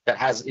 that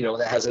has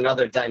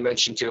another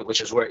dimension to it, which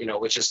is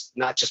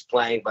not just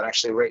playing, but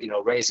actually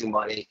raising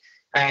money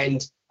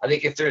And I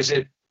think if there's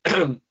a,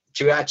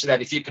 to add to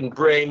that, if you can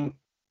bring,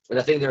 and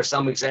I think there are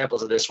some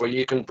examples of this where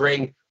you can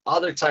bring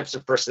other types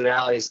of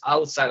personalities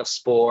outside of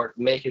sport,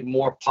 make it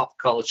more pop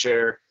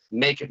culture,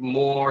 make it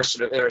more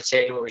sort of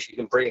entertainment, where you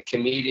can bring a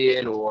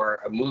comedian or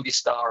a movie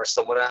star or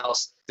someone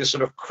else, this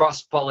sort of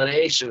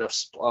cross-pollination of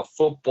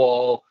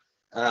football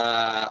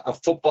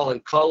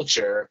and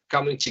culture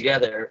coming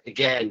together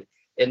again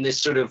in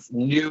this sort of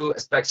new,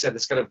 as Beck said,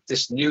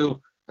 this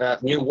new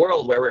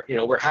world where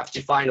we have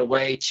to find a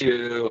way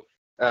to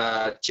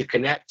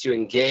connect, to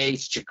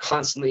engage, to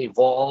constantly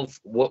evolve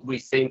what we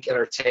think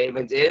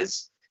entertainment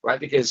is, right?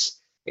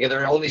 Because again,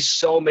 there are only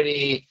so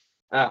many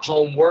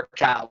home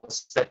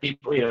workouts that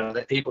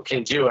people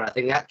can do, and I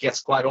think that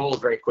gets quite old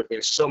very quickly.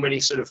 There's so many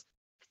sort of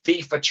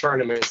FIFA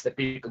tournaments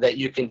that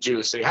you can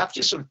do. So you have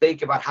to sort of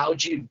think about, how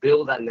do you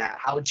build on that?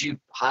 How do you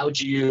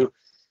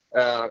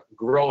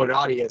grow an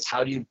audience?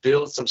 How do you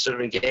build some sort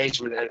of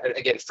engagement? And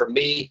again, for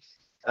me,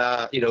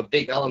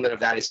 big element of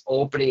that is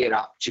opening it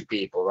up to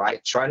people,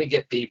 right? Trying to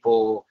get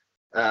people,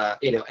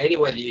 any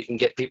way that you can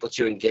get people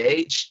to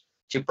engage,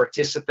 to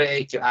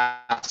participate, to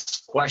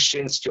ask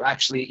questions, to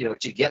actually,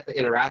 to get the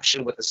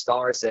interaction with the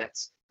stars that,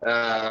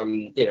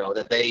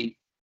 that they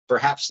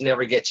perhaps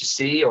never get to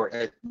see, or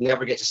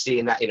never get to see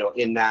in that,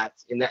 in that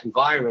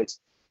environment,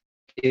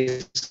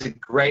 is a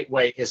great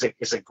way, is a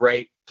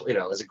great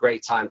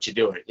time to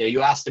do it.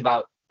 You asked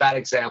about bad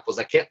examples.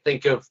 I can't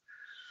think of,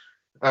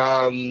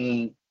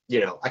 I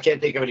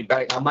can't think of any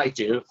bad. I might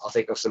do. I'll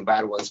think of some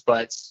bad ones,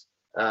 but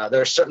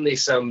there are certainly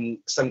some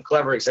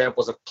clever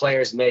examples of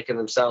players making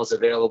themselves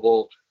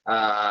available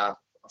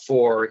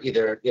for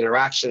either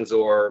interactions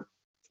or,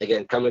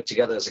 again, coming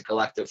together as a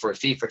collective for a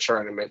FIFA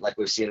tournament like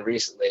we've seen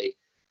recently.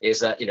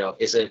 Is a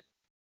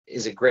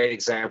great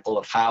example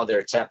of how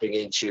they're tapping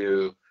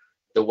into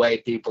the way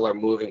people are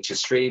moving to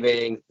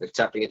streaming. They're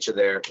tapping into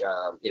their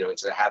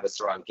into their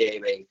habits around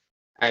gaming,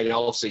 and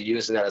also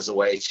using that as a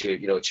way to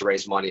to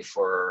raise money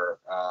for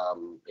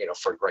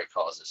for great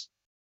causes.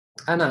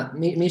 Anna,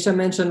 Misha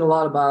mentioned a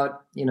lot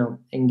about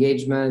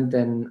engagement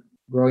and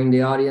growing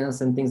the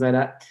audience and things like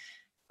that.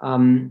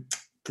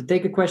 To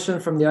take a question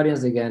from the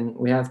audience again,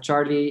 we have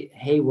Charlie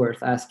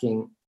Hayworth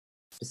asking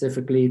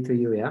specifically to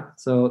you. Yeah,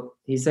 so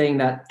he's saying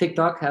that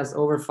TikTok has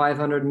over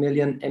 500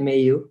 million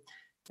MAU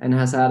and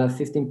has had a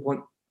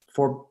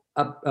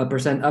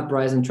 15.4%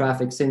 uprise in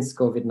traffic since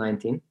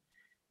COVID-19.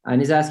 And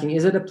he's asking,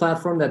 is it a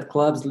platform that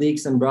clubs,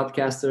 leagues, and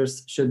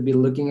broadcasters should be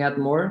looking at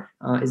more?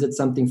 Is it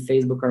something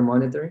Facebook are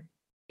monitoring?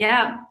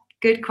 Yeah,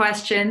 good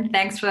question.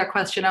 Thanks for that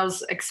question. I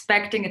was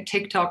expecting a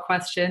TikTok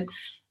question.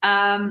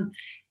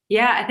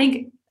 I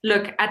think,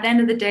 look, at the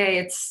end of the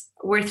day,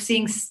 we're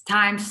seeing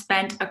time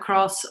spent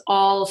across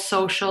all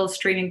social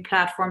streaming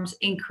platforms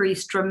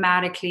increase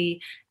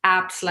dramatically.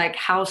 Apps like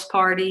house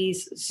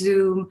parties,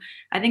 Zoom.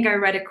 I think I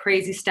read a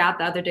crazy stat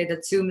the other day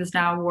that Zoom is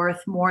now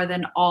worth more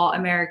than all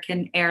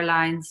American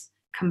airlines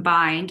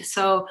combined.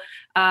 So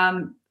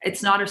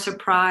it's not a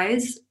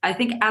surprise. I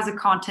think as a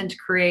content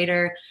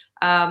creator,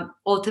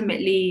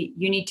 ultimately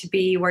you need to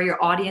be where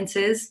your audience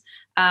is.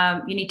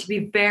 You need to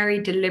be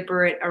very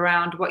deliberate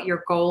around what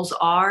your goals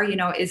are.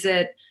 Is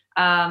it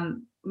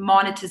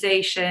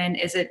monetization?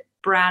 Is it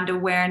brand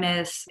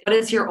awareness? What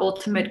is your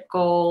ultimate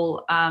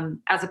goal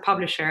as a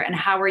publisher, and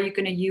how are you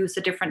going to use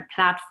the different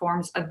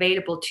platforms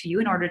available to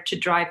you in order to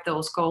drive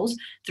those goals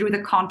through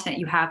the content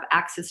you have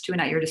access to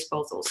and at your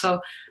disposal?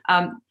 So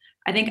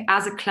I think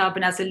as a club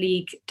and as a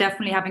league,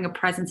 definitely having a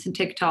presence in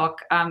TikTok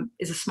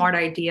is a smart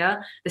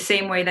idea, the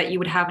same way that you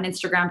would have an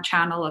Instagram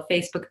channel, a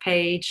Facebook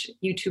page,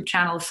 YouTube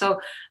channel. So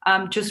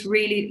just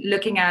really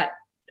looking at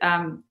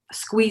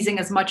squeezing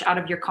as much out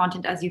of your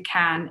content as you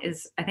can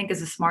is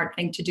a smart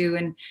thing to do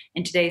in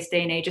today's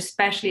day and age,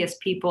 especially as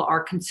people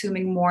are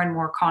consuming more and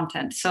more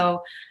content.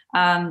 So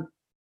I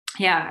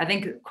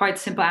think quite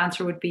simple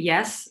answer would be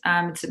yes.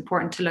 It's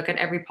important to look at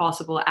every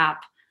possible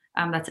app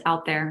that's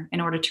out there in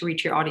order to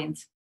reach your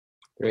audience.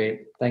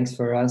 Great. Thanks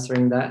for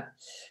answering that.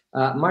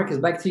 Marcus,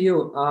 back to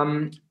you.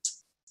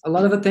 A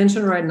lot of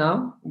attention right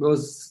now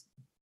goes,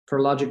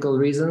 for logical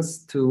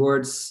reasons,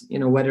 towards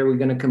whether we're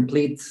going to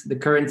complete the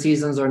current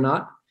seasons or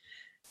not,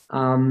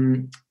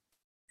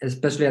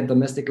 especially at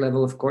domestic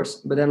level, of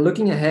course. But then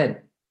looking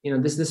ahead,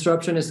 this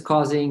disruption is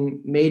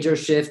causing major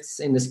shifts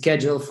in the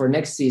schedule for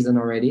next season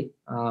already,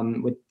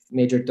 with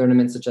major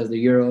tournaments such as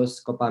the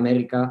Euros, Copa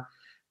America,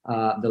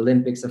 the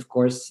Olympics, of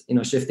course,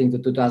 shifting to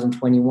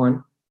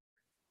 2021.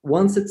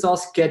 Once it's all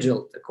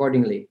scheduled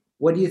accordingly,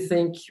 what do you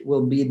think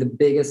will be the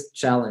biggest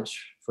challenge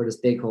for the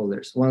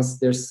stakeholders? Once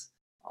there's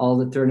all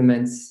the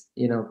tournaments,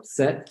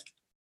 set,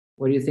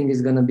 what do you think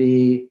is going to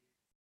be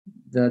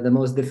the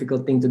most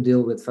difficult thing to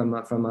deal with from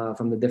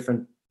the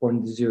different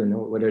points of view?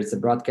 Whether it's the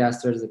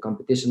broadcasters, the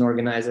competition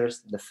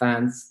organizers, the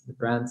fans, the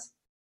brands.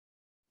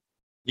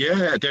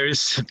 Yeah,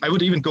 I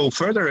would even go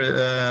further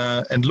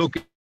and look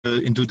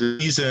the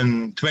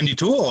season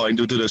 22 or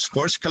into the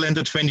sports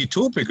calendar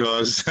 22,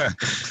 because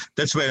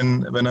that's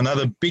when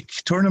another big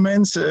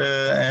tournaments go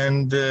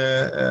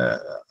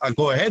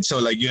ahead. So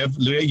like you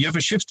have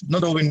a shift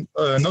not only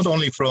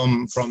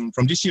from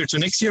this year to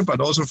next year,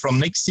 but also from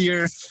next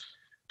year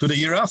to the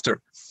year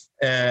after,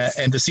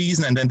 and the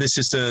season. And then this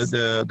is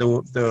the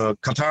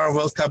Qatar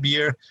World Cup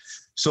year.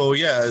 So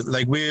yeah,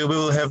 like we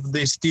will have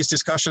these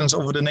discussions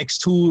over the next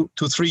 2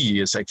 to 3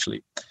 years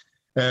actually.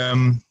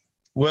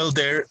 Well,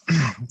 the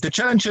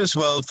challenges,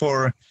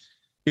 for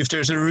if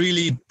there's a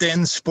really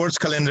dense sports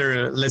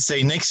calendar, let's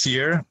say next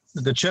year,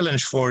 the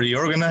challenge for the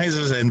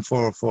organizers and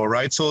for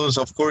rights holders,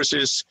 of course,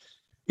 is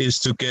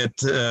to get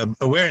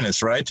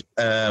awareness, right?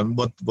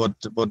 What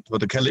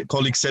the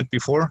colleague said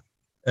before.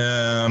 You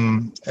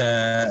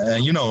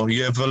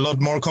have a lot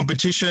more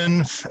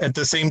competition at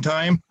the same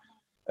time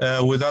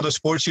with other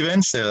sports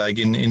events. Like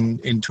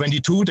in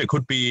 22, there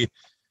could be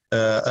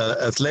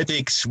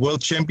athletics,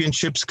 world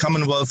championships,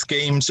 Commonwealth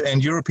Games,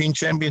 and European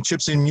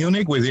championships in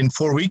Munich within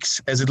 4 weeks,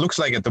 as it looks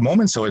like at the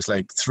moment. So it's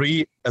like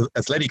 3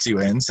 athletics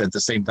events at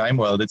the same time.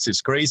 Well, this is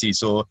crazy.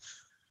 So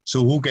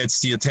who gets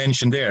the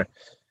attention there?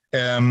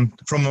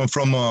 From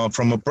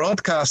a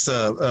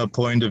broadcaster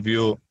point of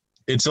view,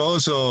 it's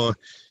also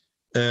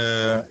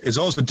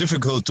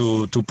difficult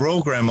to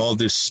program all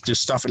this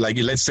stuff. Like,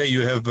 let's say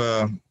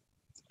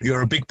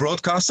you're a big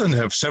broadcaster and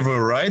have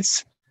several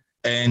rights,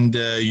 and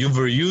you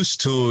were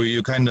used to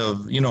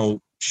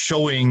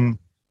showing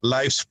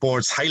live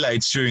sports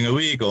highlights during a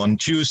week on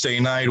Tuesday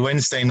night,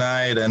 Wednesday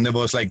night, and there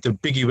was like the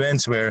big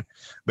events where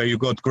you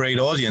got great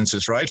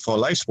audiences, right, for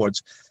live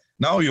sports.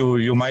 Now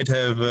you might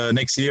have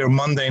next year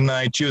Monday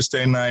night,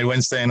 Tuesday night,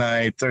 Wednesday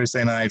night,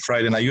 Thursday night,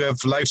 Friday night. You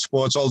have live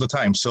sports all the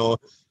time. So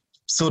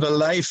the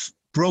live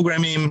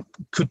programming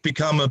could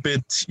become a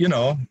bit,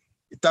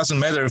 it doesn't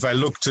matter if I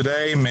look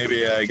today,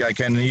 maybe I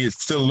can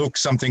still look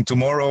something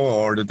tomorrow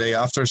or the day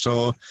after.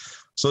 So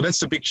that's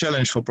the big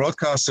challenge for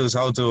broadcasters,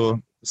 how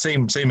to,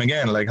 same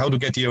again, like how to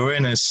get the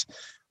awareness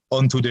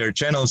onto their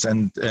channels.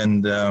 And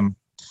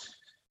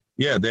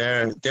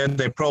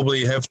they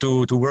probably have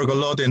to work a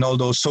lot in all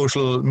those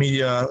social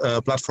media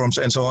platforms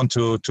and so on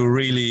to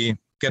really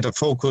get a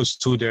focus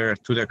to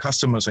their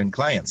customers and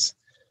clients.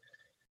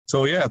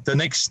 So yeah, the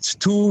next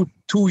two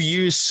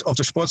years of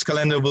the sports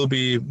calendar will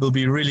be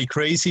really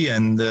crazy,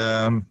 and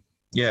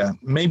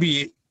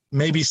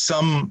maybe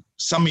some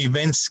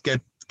events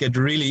get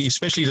really,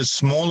 especially the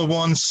smaller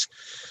ones,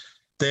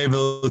 they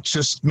will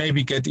just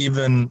maybe get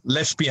even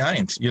left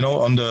behind.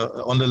 On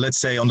the let's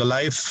say on the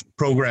live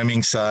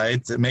programming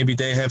side, maybe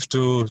they have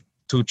to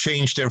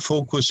change their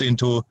focus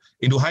into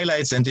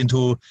highlights and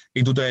into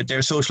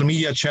their social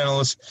media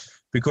channels.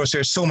 Because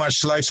there's so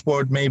much live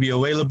sport maybe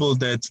available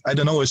that, I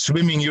don't know, a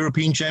swimming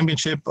European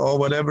Championship or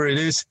whatever it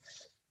is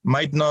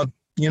might not,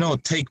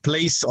 take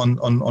place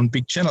on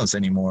big channels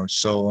anymore.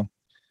 So,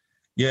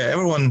 yeah,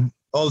 everyone,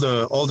 all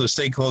the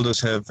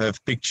stakeholders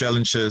have big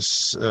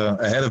challenges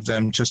ahead of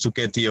them just to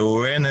get the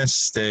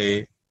awareness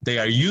they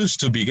are used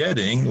to be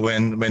getting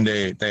when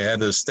they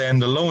had a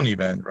standalone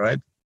event, right?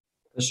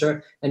 For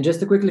sure. And just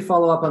to quickly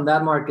follow up on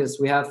that, Marcus,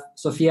 we have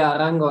Sofia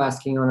Arango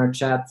asking on our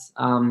chat,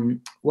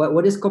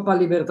 what is Copa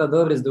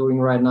Libertadores doing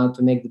right now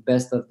to make the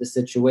best of the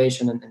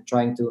situation and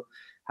trying to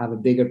have a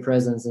bigger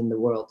presence in the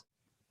world?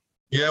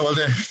 Yeah, well,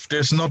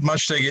 there's not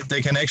much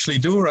they can actually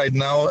do right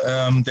now.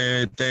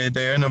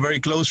 They're in a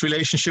very close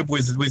relationship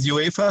with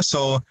UEFA.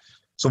 So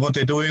what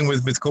they're doing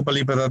with Copa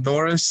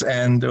Libertadores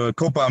and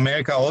Copa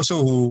America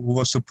also, who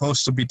was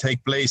supposed to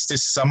take place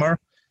this summer,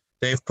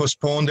 they've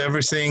postponed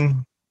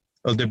everything.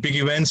 The big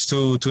events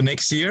to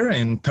next year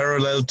in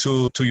parallel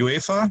to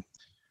UEFA,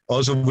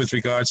 also with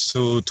regards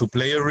to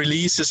player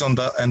releases and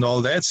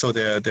all that. So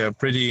they're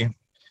pretty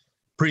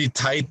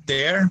tight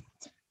there.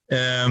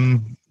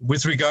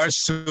 With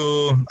regards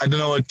to, I don't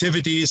know,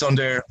 activities on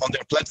their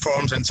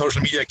platforms and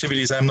social media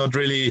activities, I'm not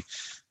really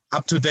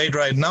up to date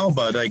right now,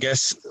 but I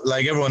guess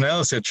like everyone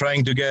else, they're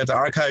trying to get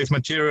archive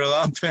material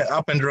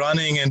up and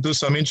running and do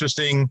some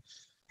interesting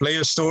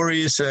player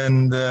stories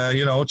and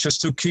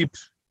just to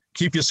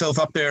keep yourself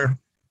up there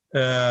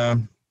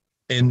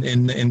in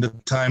the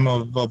time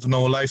of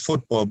no live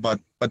football, but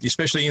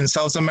especially in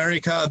South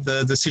America,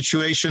 the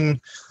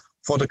situation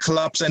for the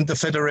clubs and the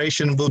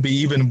federation will be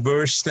even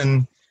worse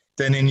than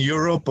in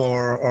Europe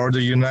or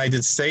the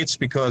United States,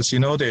 because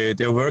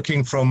they're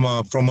working from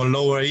a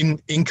lower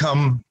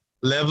income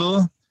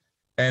level,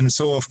 and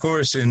so of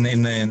course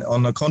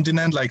on a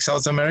continent like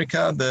South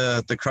America,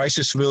 the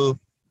crisis will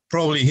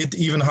probably hit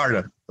even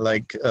harder.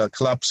 Like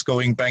clubs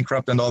going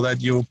bankrupt and all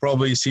that, you'll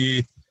probably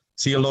see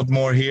a lot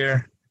more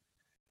here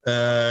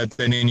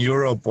than in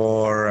Europe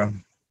or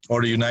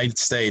the United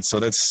States. So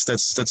that's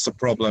the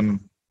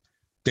problem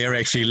they're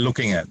actually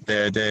looking at.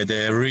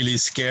 They're really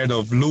scared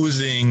of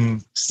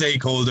losing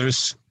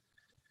stakeholders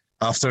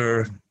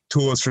after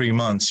 2 or 3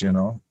 months.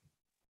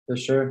 For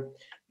sure.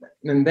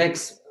 And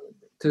Bex,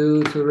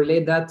 to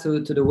relate that to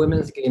the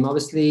women's game,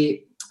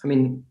 obviously, I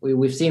mean,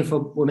 we've seen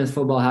women's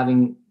football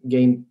having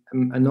gained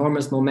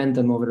enormous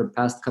momentum over the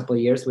past couple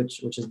of years,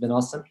 which has been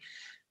awesome.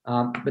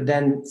 But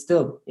then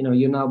still,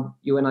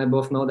 you and I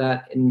both know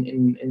that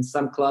in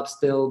some clubs,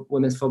 still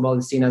women's football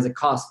is seen as a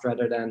cost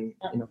rather than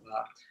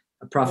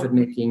a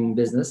profit-making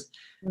business.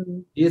 Mm-hmm.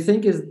 Do you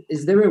think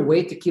is there a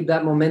way to keep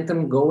that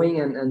momentum going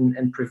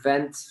and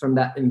prevent from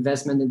that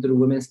investment into the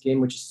women's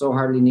game, which is so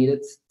hardly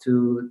needed,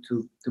 to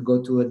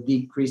go to a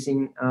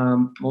decreasing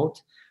mode?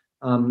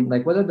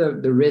 Like, what are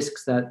the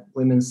risks that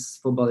women's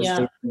football is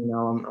taking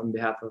now on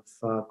behalf of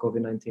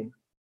COVID-19?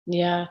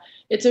 Yeah,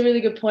 it's a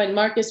really good point.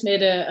 Marcus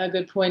made a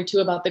good point too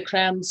about the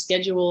crammed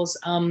schedules,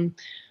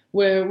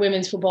 where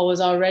women's football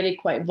was already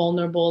quite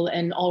vulnerable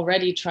and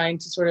already trying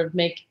to sort of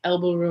make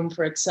elbow room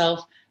for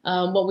itself.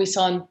 What we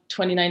saw in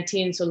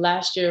 2019, so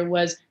last year,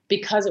 was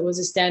because it was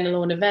a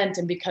standalone event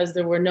and because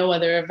there were no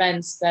other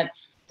events that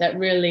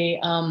really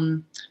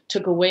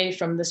took away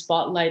from the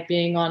spotlight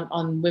being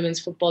on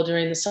women's football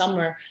during the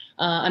summer.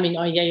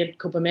 You had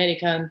Copa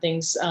America and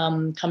things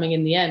coming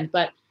in the end,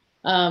 but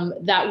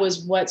that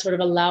was what sort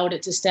of allowed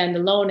it to stand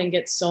alone and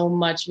get so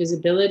much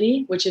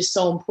visibility, which is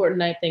so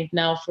important, I think,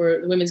 now for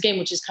the women's game,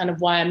 which is kind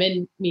of why I'm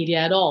in media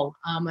at all.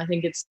 I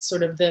think it's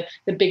sort of the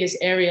biggest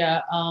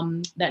area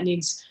that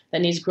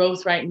needs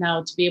growth right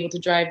now to be able to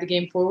drive the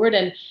game forward.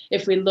 And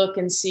if we look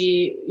and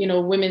see,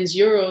 Women's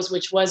Euros,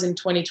 which was in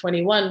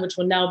 2021, which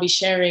will now be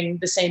sharing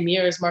the same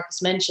year, as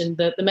Marcus mentioned,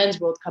 the Men's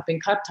World Cup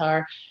in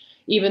Qatar,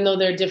 even though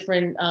they're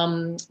different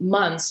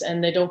months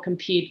and they don't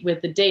compete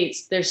with the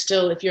dates, they're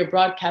still, if you're a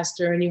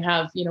broadcaster and you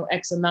have,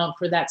 X amount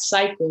for that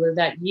cycle or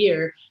that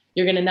year,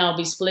 you're going to now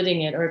be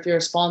splitting it, or if you're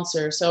a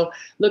sponsor. So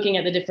looking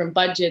at the different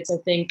budgets, I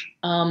think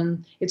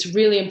it's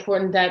really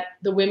important that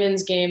the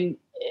women's game,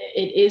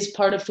 it is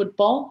part of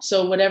football.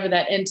 So whatever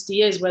that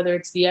entity is, whether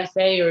it's the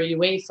FA or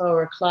UEFA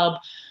or a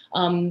club,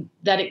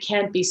 that it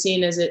can't be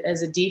seen as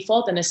a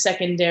default and a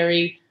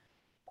secondary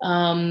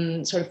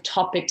sort of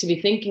topic to be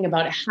thinking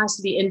about. It has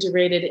to be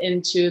integrated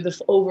into the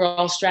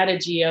overall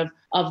strategy of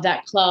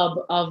that club,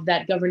 of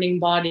that governing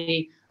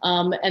body.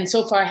 And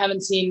so far, I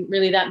haven't seen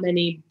really that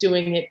many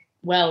doing it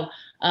well.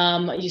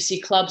 You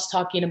see clubs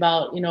talking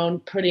about,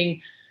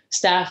 putting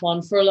staff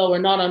on furlough or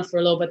not on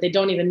furlough, but they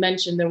don't even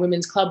mention their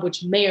women's club,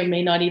 which may or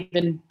may not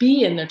even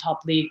be in their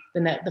top league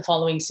the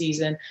following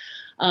season.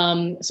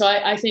 So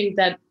I think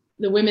that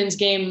the women's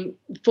game,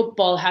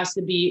 football, has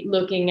to be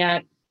looking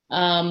at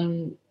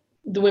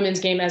the women's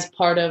game as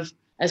part of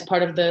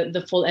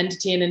the full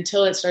entity. And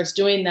until it starts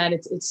doing that,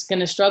 it's going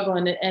to struggle.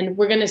 And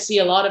we're going to see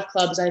a lot of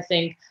clubs, I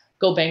think,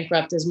 go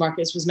bankrupt, as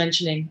Marcus was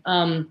mentioning,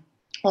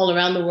 all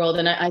around the world.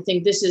 And I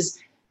think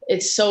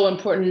it's so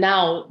important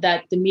now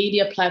that the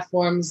media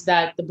platforms,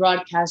 that the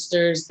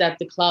broadcasters, that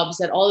the clubs,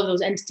 that all of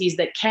those entities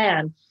that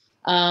can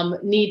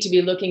need to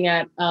be looking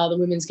at the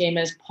women's game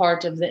as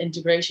part of the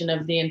integration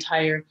of the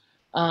entire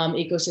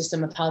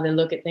ecosystem of how they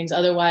look at things.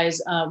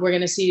 Otherwise, we're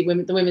going to see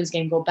the women's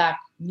game go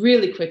back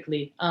really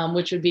quickly,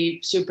 which would be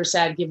super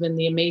sad given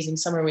the amazing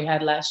summer we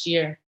had last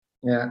year.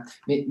 Yeah.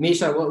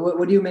 Misha,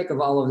 what do you make of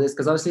all of this?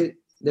 Because obviously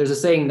there's a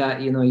saying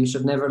that, you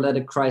should never let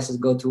a crisis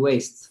go to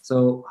waste.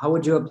 So how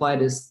would you apply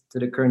this to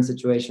the current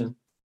situation?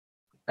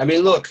 I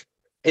mean, look,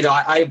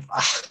 I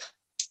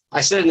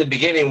said in the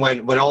beginning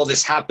when all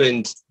this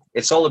happened,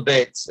 it's all a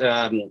bit,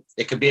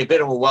 it could be a bit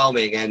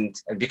overwhelming. And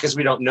because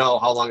we don't know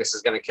how long this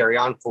is going to carry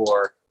on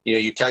for,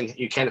 you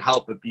can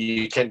help,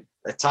 you can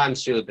at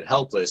times feel a bit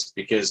helpless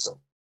because,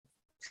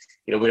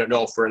 we don't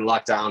know if we're in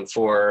lockdown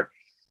for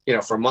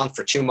a month,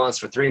 for 2 months,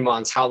 for 3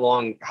 months, how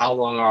long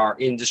our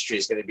industry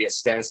is going to be at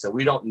standstill.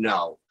 We don't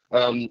know.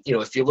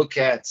 If you look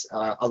at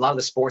a lot of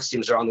the sports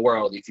teams around the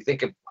world, if you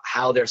think of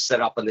how they're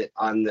set up on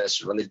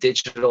the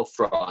digital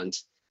front,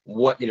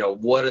 what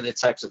are the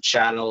types of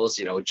channels?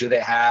 Do they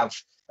have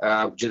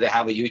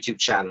a YouTube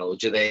channel?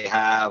 Do they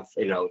have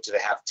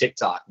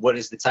TikTok? What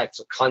is the types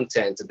of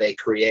content that they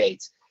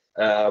create?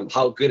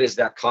 How good is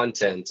that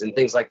content and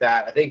things like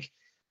that? I think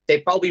they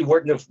probably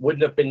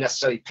wouldn't have been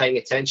necessarily paying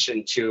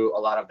attention to a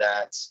lot of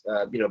that,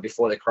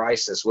 before the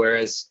crisis.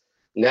 Whereas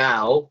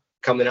now,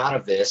 coming out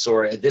of this,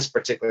 or at this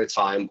particular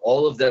time,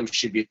 all of them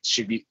should be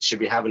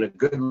having a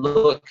good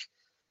look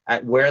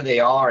at where they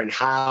are and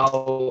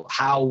how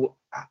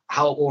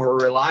over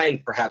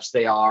reliant perhaps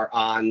they are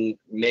on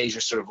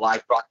major sort of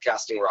live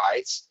broadcasting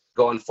rights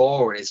going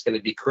forward. Is going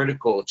to be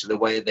critical to the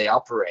way they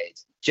operate.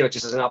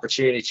 Just as an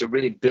opportunity to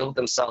really build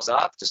themselves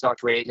up, to start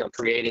creating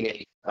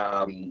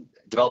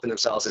developing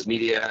themselves as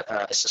media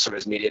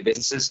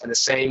businesses. And the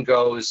same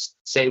goes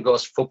for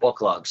football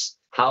clubs.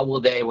 How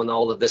will they, when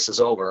all of this is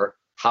over,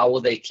 how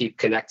will they keep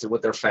connected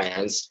with their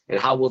fans, and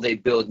how will they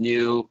build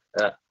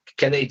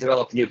can they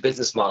develop new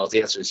business models?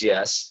 The answer is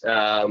yes.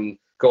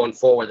 Going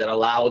forward, that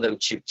allow them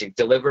to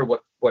deliver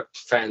what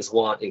fans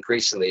want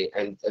increasingly,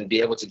 and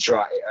be able to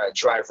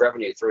drive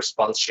revenue through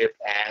sponsorship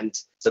and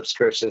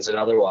subscriptions and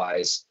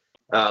otherwise,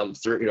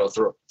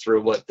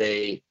 through what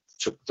they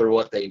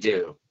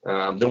do.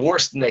 The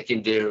worst thing they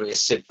can do is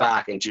sit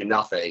back and do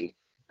nothing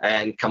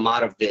and come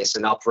out of this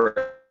and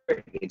operate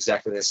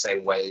exactly the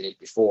same way they did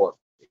before,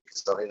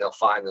 because I think they'll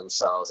find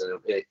themselves in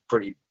a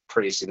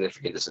pretty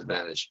significant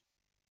disadvantage.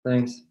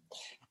 Thanks.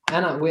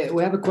 Anna,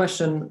 we have a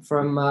question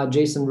from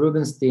Jason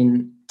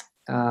Rubenstein,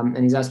 and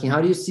he's asking, how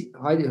do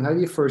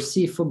you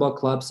foresee football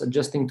clubs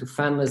adjusting to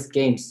fanless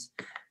games?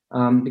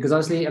 Because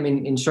obviously, I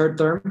mean, in short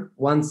term,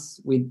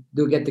 once we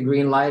do get the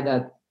green light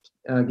that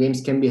games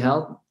can be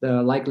held,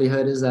 the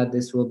likelihood is that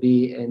this will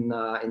be in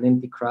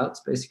empty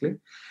crowds, basically.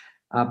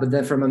 But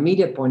then from a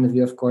media point of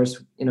view, of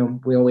course,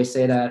 we always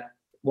say that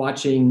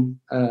watching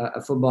a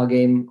football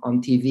game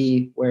on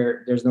TV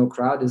where there's no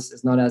crowd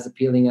is not as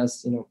appealing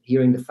as,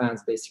 hearing the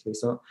fans, basically.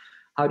 So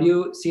how do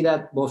you see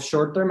that both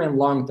short term and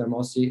long term,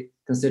 also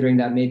considering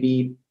that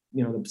maybe,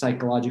 the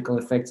psychological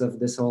effects of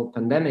this whole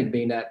pandemic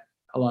being that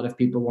a lot of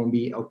people won't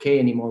be okay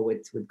anymore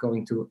with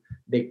going to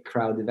big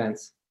crowd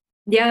events?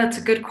 Yeah, that's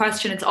a good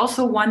question. It's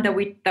also one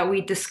that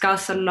we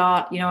discuss a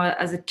lot,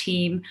 as a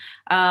team.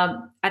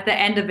 At the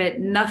end of it,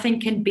 nothing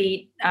can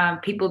beat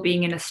people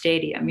being in a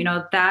stadium.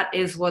 That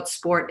is what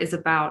sport is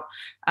about.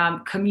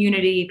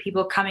 Community,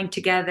 people coming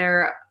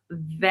together,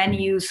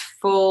 venues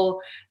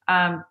full,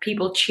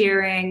 people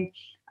cheering.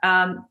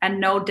 And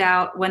no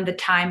doubt when the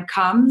time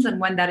comes and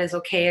when that is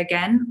okay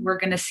again, we're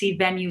going to see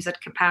venues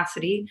at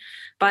capacity.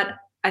 But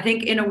I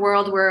think in a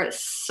world where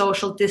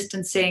social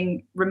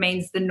distancing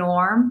remains the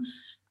norm,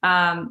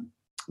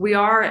 we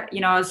are,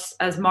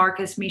 as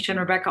Marcus, Misha, and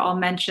Rebecca all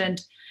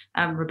mentioned,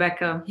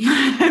 Rebecca,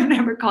 I've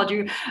never called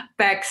you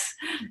Bex,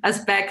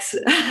 as Bex,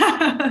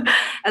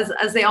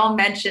 as they all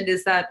mentioned,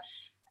 is that,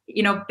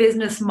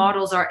 business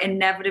models are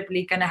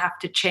inevitably going to have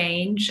to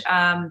change.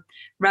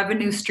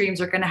 Revenue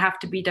streams are going to have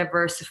to be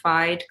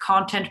diversified.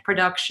 Content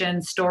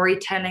production,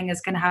 storytelling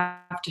is going to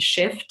have to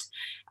shift.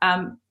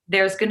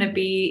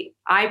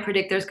 I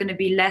predict there's going to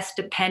be less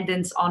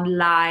dependence on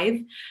live,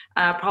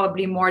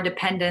 probably more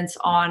dependence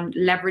on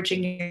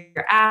leveraging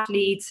your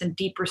athletes and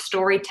deeper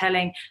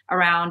storytelling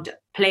around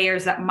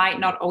players that might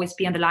not always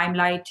be in the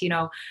limelight.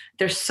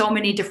 There's so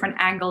many different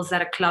angles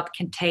that a club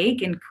can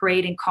take in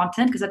creating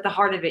content, because at the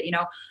heart of it,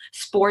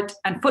 sport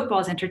and football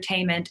is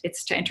entertainment.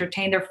 It's to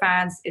entertain their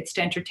fans. It's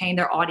to entertain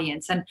their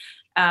audience. And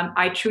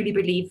I truly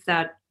believe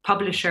that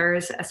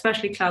publishers,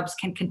 especially clubs,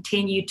 can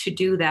continue to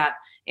do that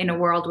in a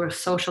world where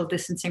social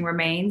distancing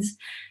remains.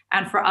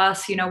 And for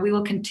us, we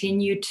will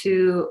continue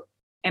to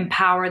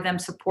empower them,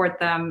 support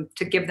them,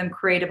 to give them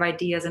creative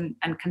ideas and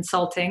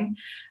consulting.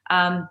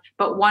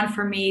 But one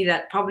for me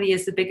that probably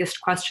is the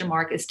biggest question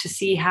mark is to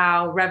see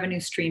how revenue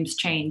streams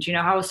change.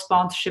 How is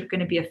sponsorship going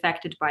to be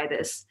affected by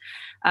this?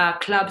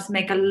 Clubs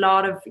make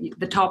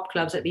the top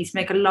clubs at least,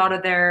 make a lot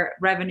of their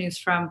revenues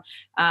from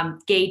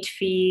gate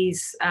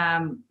fees,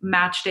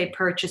 match day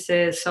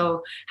purchases.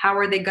 So how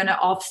are they going to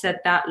offset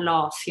that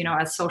loss,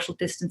 as social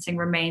distancing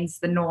remains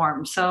the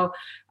norm? So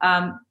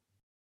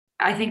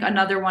I think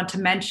another one to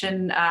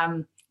mention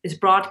is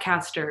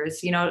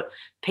broadcasters,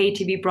 pay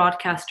TV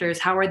broadcasters.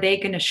 How are they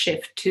going to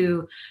shift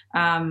to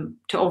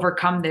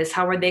overcome this?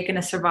 How are they going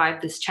to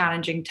survive this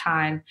challenging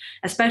time?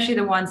 Especially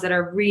the ones that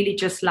are really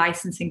just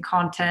licensing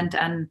content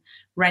and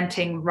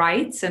renting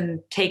rights and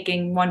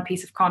taking one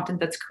piece of content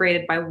that's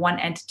created by one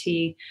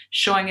entity,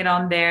 showing it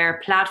on their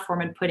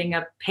platform and putting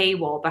a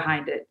paywall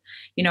behind it.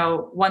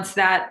 Once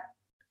that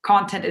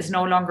content is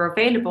no longer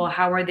available,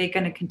 how are they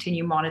going to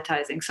continue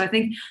monetizing? So I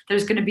think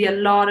there's going to be a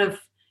lot of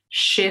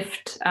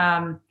shift.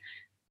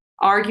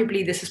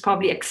 Arguably, this is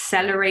probably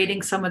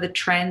accelerating some of the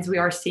trends we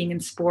are seeing in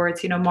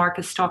sports.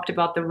 Marcus talked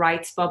about the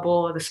rights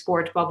bubble, the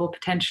sport bubble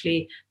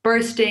potentially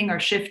bursting or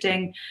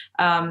shifting.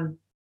 But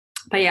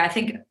yeah, I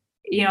think,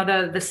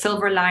 the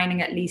silver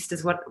lining at least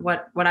is what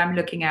I'm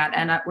looking at.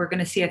 And we're going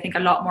to see, I think, a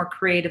lot more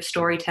creative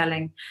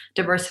storytelling,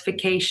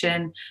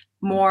 diversification,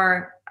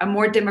 a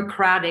more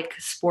democratic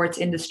sports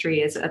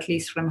industry is at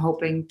least what I'm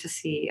hoping to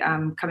see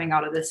coming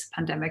out of this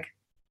pandemic.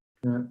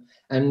 Yeah.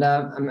 And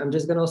I'm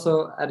just going to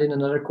also add in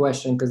another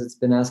question, because it's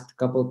been asked a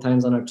couple of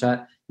times on our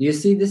chat. Do you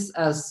see this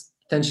as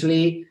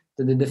potentially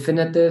the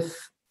definitive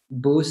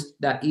boost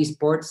that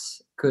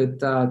esports could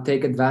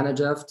take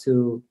advantage of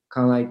to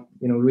kind of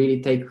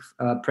really take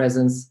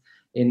presence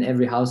in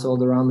every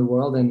household around the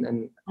world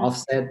and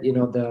offset,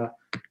 the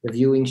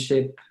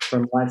viewingship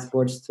from live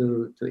sports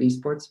to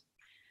esports?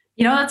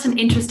 That's an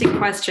interesting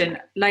question.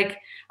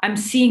 I'm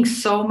seeing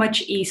so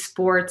much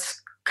esports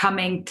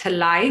coming to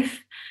life.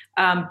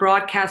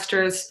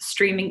 Broadcasters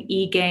streaming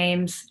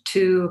e-games,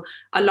 to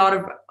a lot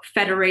of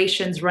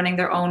federations running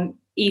their own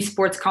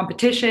esports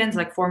competitions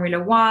like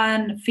Formula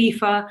One,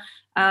 FIFA.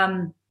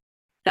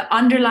 The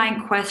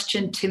underlying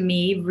question to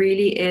me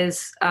really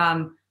is,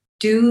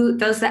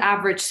 does the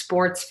average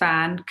sports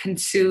fan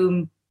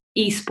consume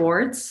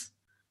esports?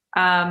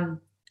 And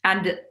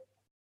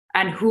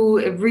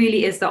who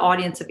really is the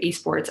audience of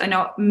esports? I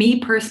know me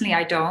personally,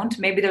 I don't.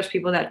 Maybe there's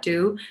people that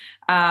do.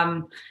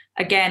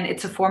 Again,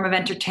 it's a form of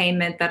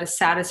entertainment that is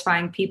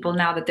satisfying people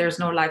now that there's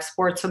no live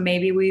sports. So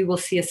maybe we will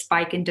see a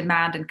spike in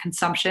demand and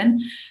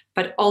consumption.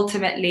 But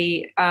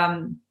ultimately,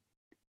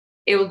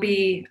 it will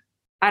be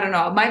I don't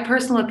know. My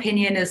personal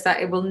opinion is that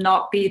it will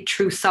not be a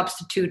true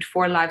substitute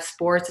for live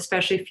sports,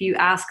 especially if you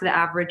ask the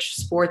average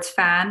sports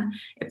fan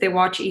if they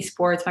watch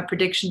esports. My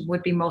prediction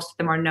would be most of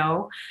them are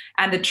no.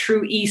 And the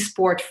true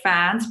esport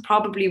fans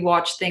probably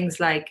watch things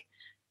like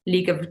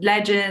League of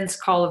Legends,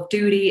 Call of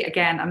Duty.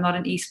 Again, I'm not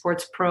an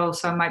esports pro,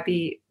 so I might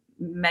be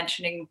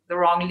mentioning the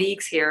wrong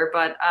leagues here.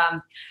 But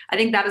I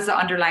think that is the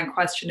underlying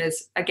question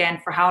is,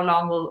 again, for how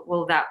long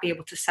will that be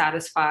able to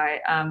satisfy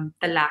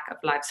the lack of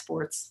live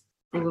sports?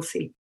 We will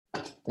see.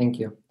 Thank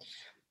you.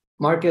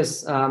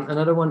 Marcus,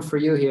 another one for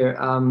you here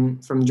from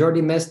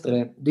Jordi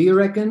Mestre. Do you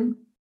reckon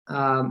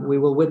we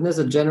will witness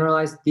a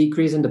generalized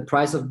decrease in the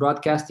price of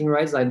broadcasting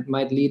rights that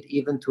might lead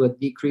even to a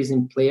decrease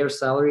in player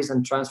salaries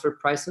and transfer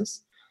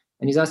prices?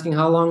 And he's asking,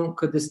 how long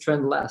could this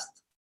trend last?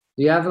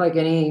 Do you have like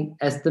any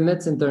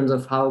estimates in terms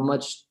of how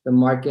much the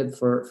market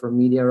for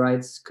media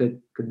rights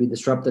could be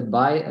disrupted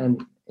by,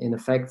 and in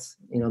effect,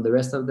 the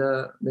rest of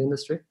the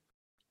industry?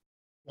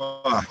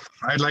 Well,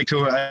 I'd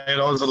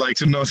also like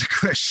to know the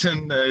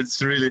question.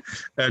 It's really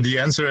the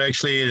answer.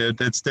 Actually,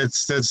 that's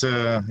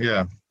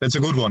a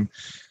good one.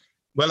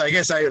 Well, I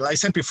guess I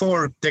said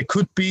before there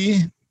could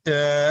be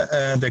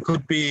a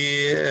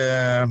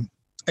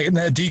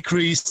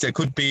decrease. There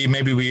could be,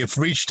 maybe we have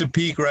reached a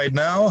peak right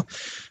now,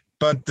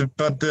 but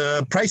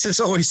the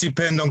prices always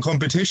depend on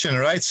competition,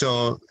 right?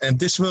 So, and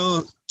this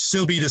will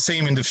still be the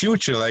same in the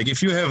future. Like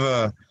if you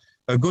have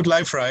a good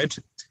live right,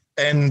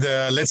 and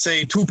let's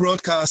say two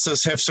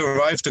broadcasters have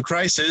survived the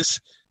crisis,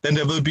 then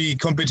there will be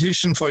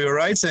competition for your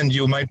rights, and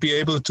you might be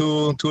able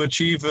to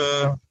achieve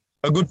a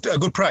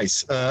good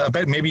price,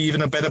 maybe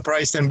even a better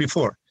price than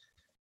before.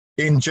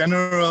 In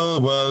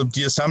general, well,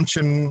 the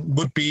assumption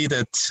would be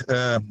that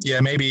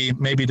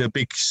maybe the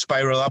big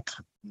spiral up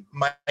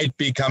might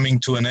be coming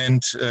to an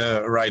end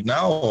right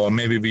now, or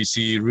maybe we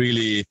see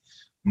really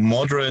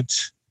moderate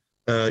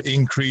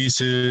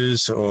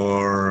increases,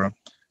 or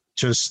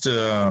just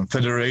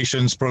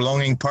federations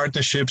prolonging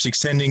partnerships,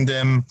 extending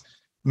them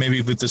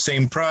maybe with the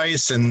same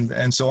price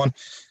and so on.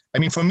 I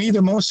mean, for me,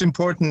 the most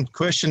important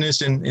question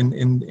is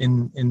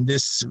in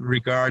this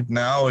regard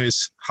now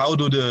is, how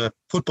do the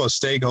football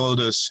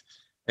stakeholders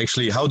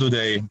actually, how do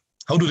they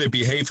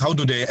behave, how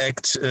do they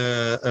act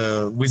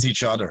with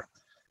each other?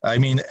 I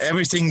mean,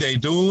 everything they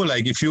do,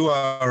 like if you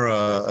are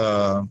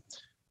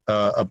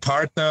a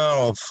partner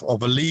of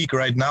a league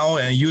right now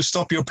and you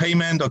stop your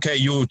payment, okay,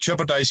 you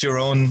jeopardize your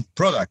own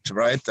product,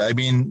 right? I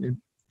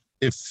mean,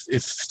 if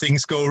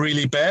things go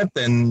really bad,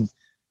 then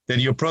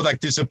your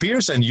product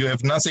disappears and you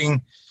have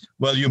nothing.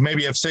 Well, you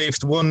maybe have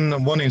saved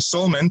one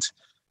installment,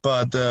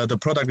 but the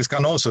product is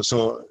gone also.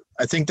 So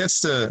I think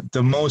that's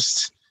the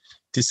most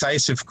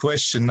decisive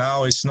question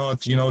now. It's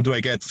not, do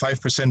I get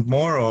 5%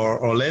 more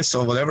or less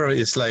or whatever?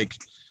 It's like,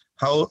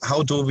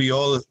 how do we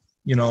all,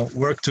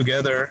 work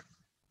together?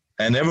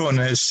 And everyone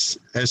has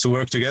to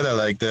work together,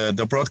 like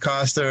the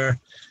broadcaster,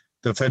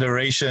 the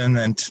federation,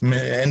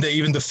 and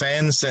even the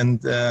fans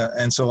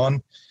and so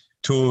on,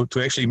 to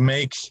actually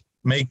make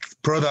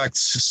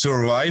products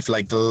survive,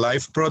 like the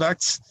live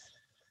products,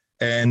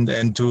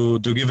 and to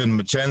give them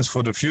a chance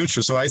for the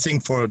future. So I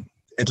think for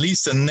at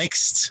least the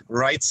next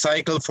right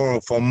cycle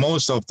for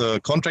most of the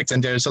contracts,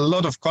 and there's a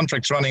lot of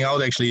contracts running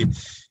out actually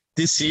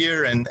this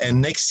year and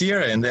next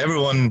year, and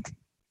everyone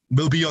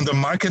will be on the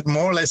market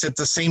more or less at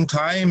the same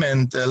time,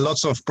 and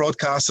lots of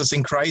broadcasters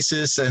in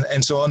crisis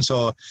and so on.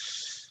 So,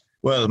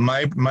 well,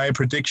 my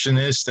prediction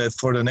is that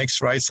for the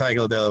next right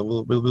cycle, there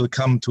will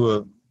come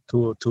to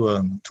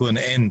an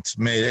end,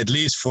 at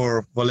least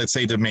for, well, let's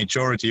say the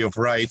majority of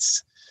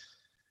rights.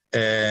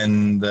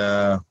 And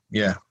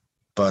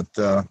but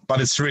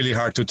it's really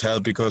hard to tell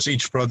because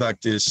each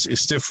product is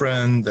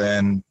different.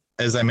 And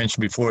as I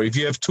mentioned before, if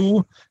you have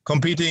two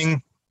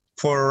competing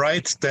for a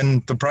right,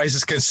 then the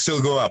prices can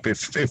still go up.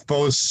 If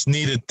both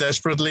need it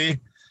desperately,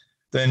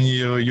 then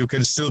you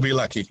can still be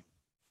lucky.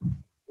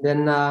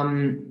 Then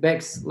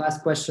Bex,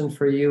 last question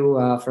for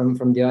you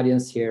from the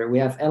audience here. We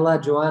have Ella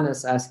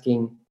Johannes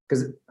asking,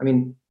 because I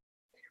mean,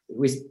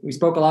 we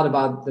spoke a lot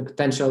about the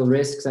potential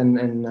risks and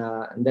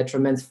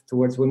detriments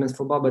towards women's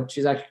football, but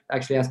she's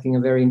actually asking a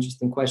very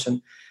interesting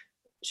question.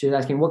 She's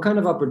asking, what kind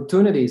of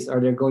opportunities are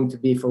there going to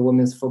be for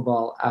women's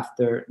football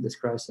after this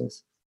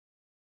crisis?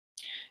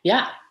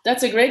 Yeah,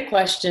 that's a great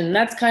question.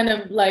 That's kind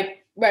of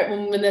like right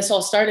when this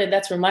all started,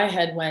 that's where my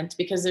head went,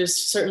 because there's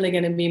certainly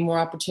going to be more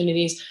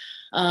opportunities,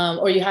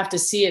 or you have to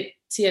see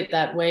it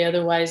that way.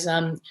 Otherwise,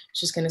 it's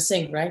just going to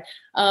sink, right?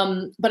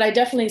 But I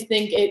definitely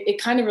think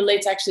it kind of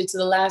relates actually to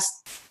the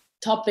last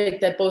topic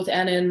that both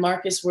Anna and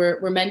Marcus were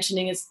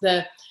mentioning.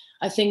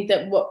 I think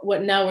that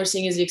what now we're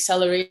seeing is the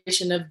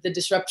acceleration of the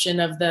disruption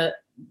of the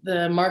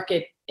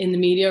market in the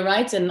media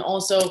rights, and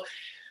also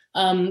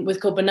with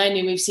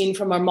Covid-19, we've seen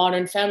from our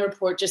Modern Fan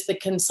Report just the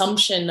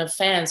consumption of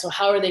fans. So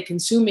how are they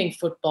consuming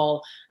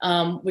football?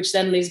 Which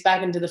then leads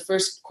back into the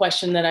first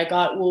question that I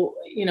got. Well,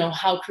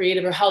 how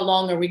creative or how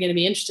long are we going to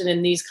be interested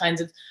in these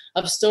kinds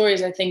of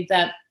stories? I think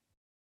that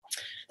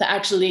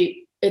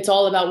actually it's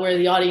all about where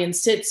the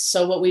audience sits.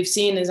 So what we've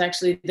seen is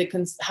actually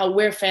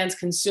where fans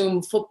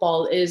consume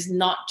football is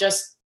not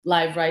just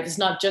live rights. It's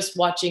not just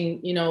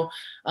watching,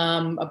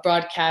 a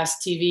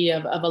broadcast TV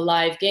of a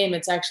live game.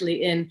 It's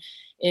actually in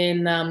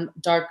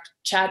dark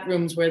chat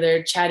rooms where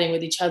they're chatting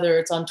with each other.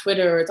 It's on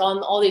Twitter, it's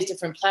on all these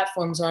different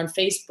platforms, or on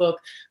Facebook,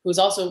 who's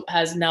also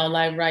has now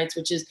live rights,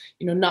 which is,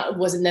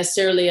 wasn't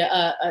necessarily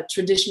a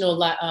traditional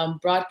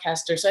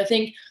broadcaster. So I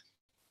think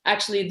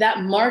actually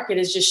that market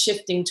is just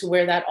shifting to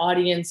where that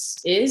audience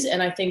is.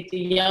 And I think the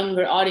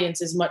younger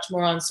audience is much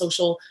more on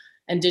social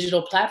and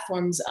digital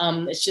platforms.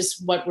 It's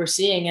just what we're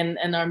seeing.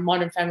 And our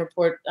Modern Fan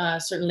Report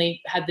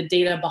certainly had the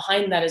data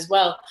behind that as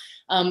well.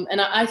 And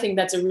I think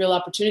that's a real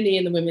opportunity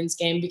in the women's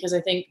game, because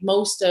I think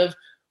most of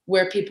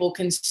where people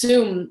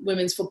consume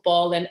women's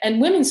football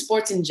and women's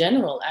sports in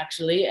general,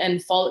 actually,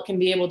 and can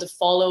be able to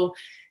follow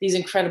these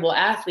incredible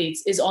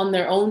athletes is on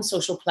their own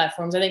social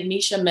platforms. I think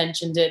Misha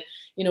mentioned it.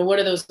 What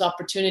are those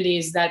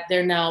opportunities that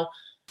they're now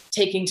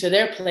taking to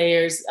their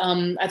players?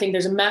 I think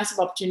there's a massive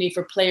opportunity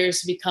for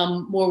players to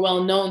become more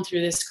well-known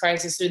through this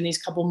crisis, through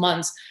these couple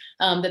months,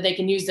 that they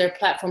can use their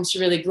platforms to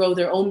really grow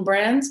their own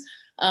brands.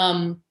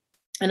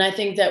 And I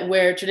think that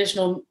where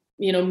traditional,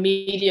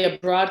 media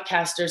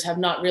broadcasters have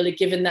not really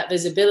given that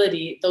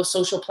visibility, those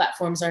social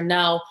platforms are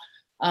now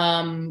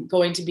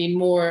going to be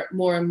more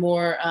and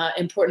more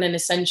important and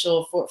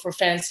essential for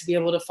fans to be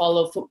able to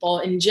follow football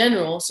in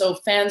general. So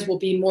fans will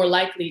be more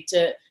likely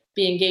to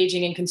be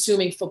engaging and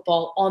consuming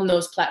football on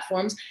those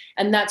platforms.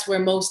 And that's where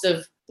most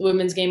of the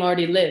women's game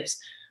already lives.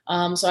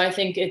 So I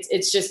think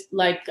it's just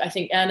like, I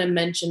think Anna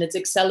mentioned, it's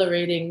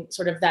accelerating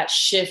sort of that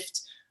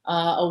shift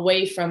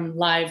away from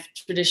live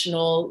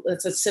traditional,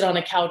 let's sit on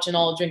a couch and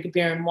all drink a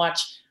beer and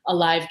watch a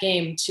live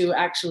game, to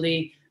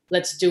actually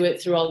let's do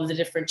it through all of the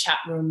different chat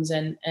rooms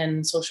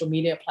and social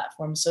media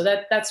platforms. So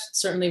that's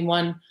certainly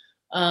one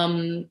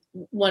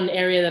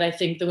area that I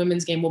think the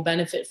women's game will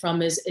benefit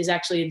from is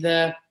actually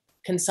the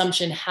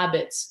consumption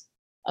habits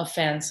of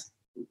fans.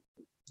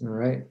 All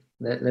right,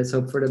 let's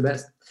hope for the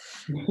best.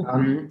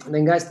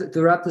 Then guys,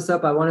 to wrap this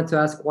up, I wanted to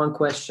ask one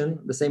question,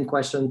 the same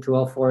question to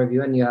all four of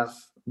you, and you have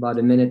about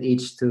a minute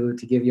each to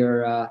give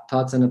your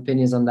thoughts and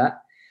opinions on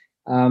that.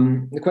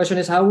 The question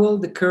is, how will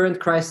the current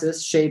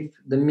crisis shape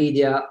the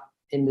media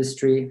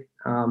industry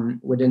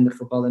within the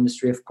football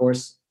industry, of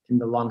course, in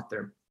the long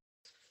term?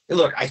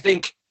 Look, I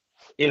think,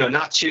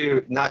 not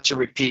to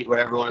repeat what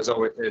everyone's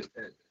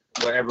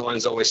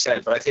always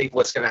said, but I think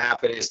what's going to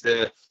happen is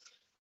the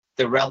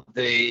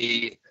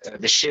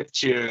shift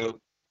to,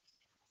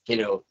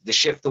 the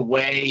shift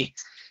away,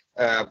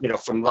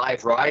 from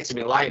live rights. I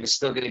mean, live is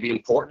still going to be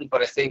important,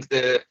 but I think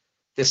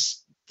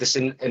this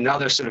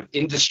another sort of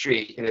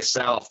industry in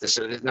itself, this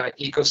sort of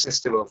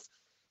ecosystem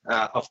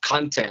of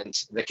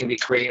content that can be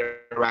created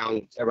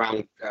around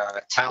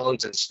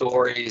talent and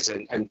stories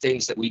and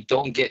things that we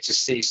don't get to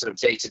see sort of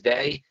day to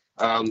day,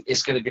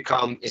 is going to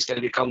become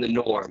the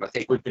norm. I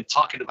think we've been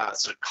talking about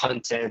sort of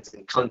content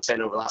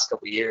over the last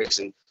couple of years,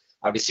 and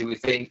obviously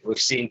we've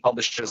seen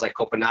publishers like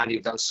Copenhagen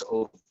who've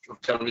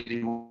done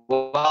really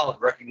well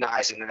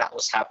recognizing that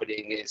was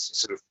happening is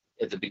sort of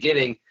at the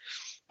beginning,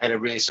 and it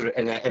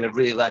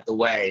really led the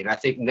way. And I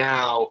think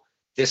now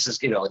this is,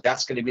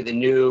 that's going to be the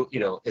new,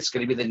 it's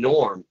going to be the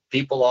norm.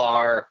 People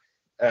are,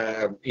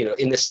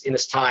 in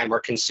this time are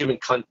consuming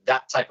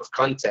that type of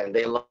content.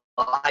 They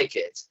like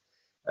it.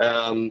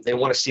 They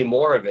want to see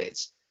more of it.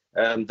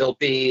 They'll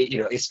be,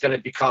 it's going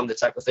to become the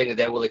type of thing that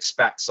they will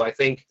expect. So I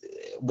think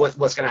what's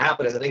going to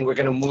happen is I think we're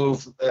going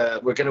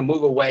to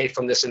move away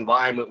from this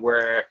environment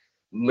where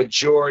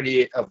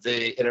majority of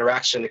the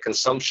interaction and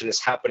consumption is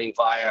happening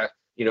via,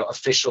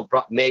 official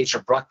major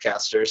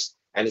broadcasters.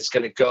 And it's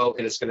going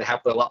to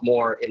happen a lot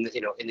more in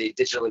the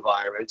digital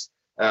environment,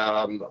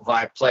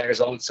 via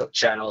players' own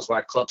channels,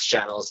 via clubs'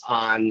 channels,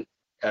 on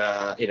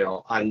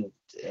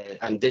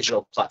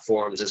digital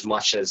platforms as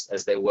much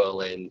as they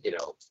will in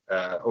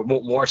or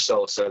more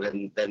so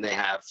than they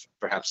have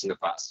perhaps in the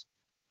past.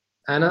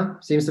 Anna,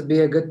 seems to be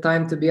a good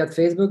time to be at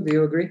Facebook. Do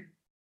you agree?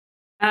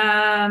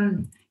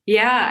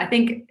 Yeah, I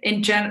think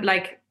in general,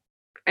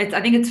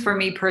 I think it's for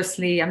me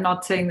personally. I'm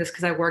not saying this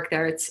because I work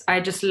there. I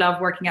just love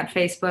working at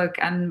Facebook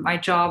and my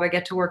job. I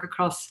get to work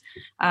across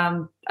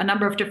a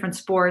number of different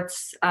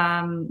sports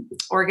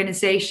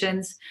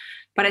organizations.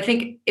 But I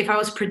think if I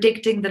was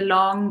predicting the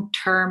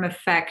long-term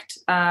effect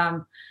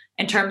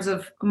in terms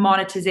of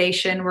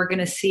monetization, we're going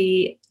to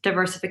see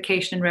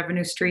diversification in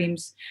revenue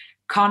streams.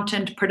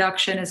 Content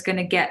production is going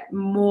to get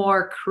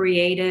more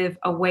creative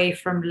away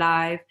from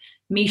live.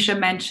 Misha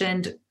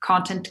mentioned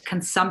content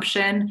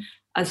consumption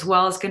as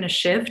well is going to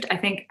shift. I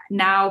think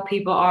now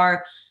people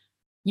are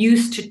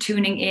used to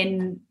tuning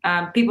in.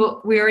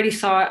 We already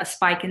saw a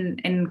spike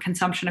in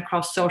consumption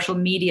across social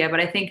media, but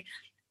I think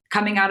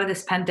coming out of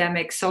this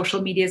pandemic,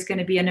 social media is going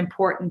to be an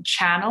important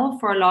channel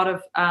for a lot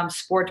of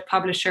sport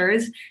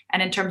publishers,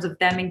 and in terms of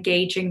them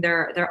engaging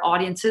their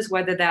audiences,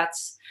 whether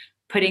that's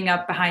putting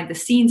up behind the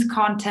scenes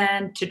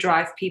content to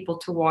drive people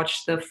to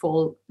watch the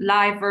full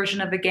live version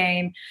of a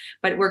game.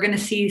 But we're going to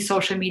see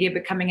social media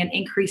becoming an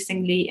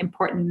increasingly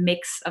important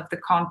mix of the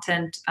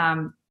content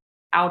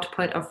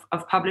output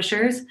of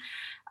publishers.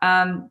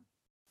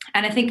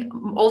 I think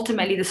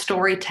ultimately the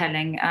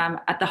storytelling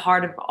at the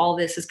heart of all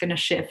this is going to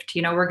shift.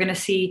 We're going to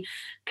see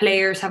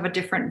players have a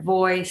different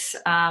voice,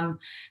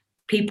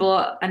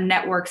 people and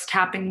networks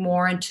tapping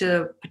more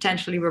into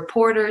potentially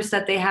reporters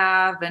that they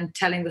have and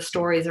telling the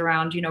stories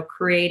around,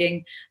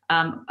 creating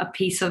a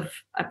piece of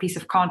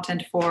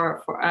content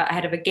for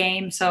ahead of a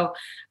game. So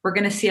we're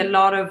going to see a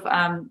lot of,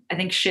 I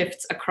think,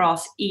 shifts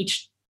across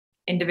each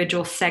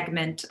individual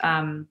segment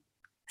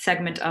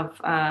of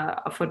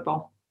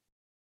football.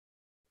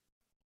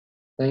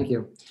 Thank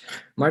you.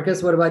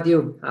 Marcus, what about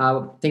you?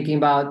 Thinking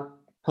about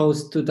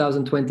post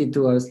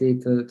 2022, obviously,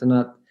 to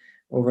not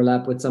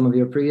overlap with some of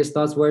your previous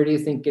thoughts, where do you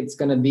think it's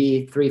going to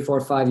be 3, 4,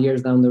 5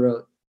 years down the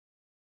road?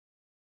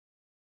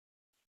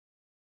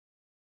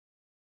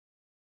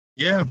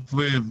 Yeah,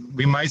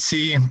 we might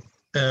see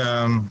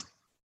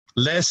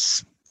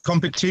less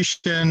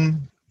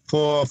competition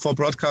for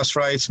broadcast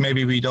rights.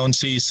 Maybe we don't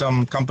see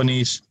some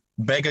companies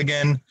back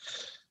again.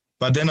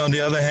 But then on the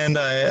other hand,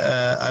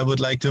 I would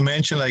like to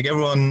mention, like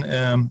everyone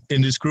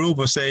in this group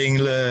was saying,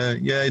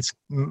 it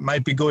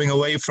might be going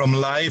away from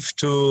live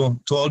to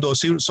all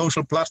those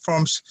social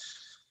platforms,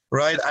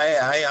 right?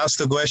 I asked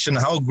the question,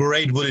 how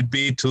great would it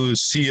be to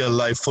see a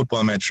live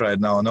football match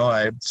right now? No,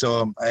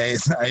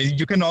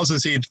 you can also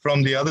see it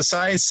from the other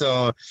side.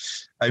 So,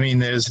 I mean,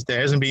 there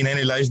hasn't been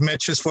any live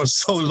matches for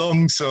so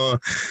long. So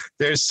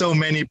there's so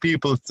many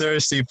people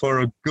thirsty for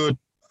a good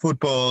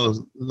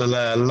football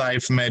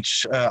live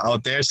match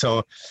out there.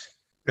 So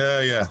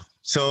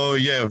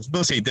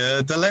we'll see.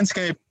 The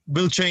landscape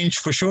will change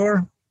for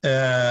sure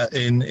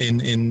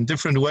in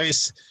different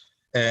ways,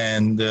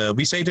 and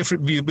we say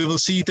different. We will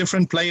see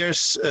different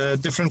players,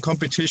 different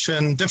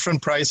competition,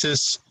 different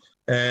prices,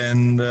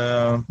 and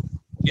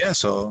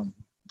so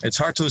it's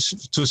hard to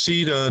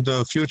see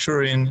the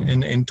future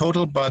in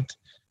total, but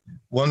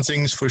one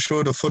thing's for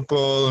sure, the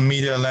football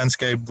media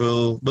landscape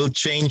will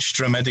change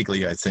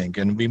dramatically, I think.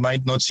 And we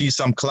might not see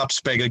some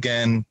clubs back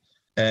again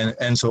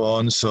and so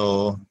on.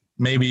 So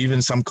maybe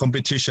even some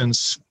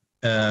competitions.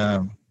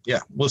 We'll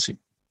see.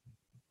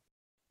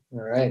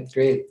 All right,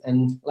 great.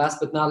 And last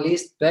but not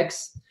least,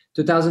 Bex,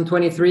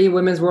 2023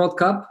 Women's World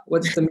Cup.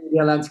 What's the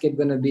media landscape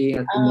going to be?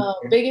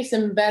 Biggest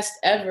and best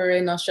ever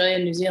in Australia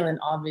and New Zealand,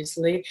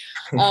 obviously.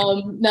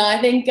 No, I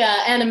think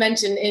Anna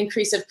mentioned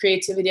increase of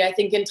creativity. I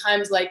think in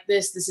times like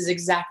this is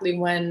exactly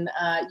when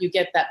you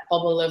get that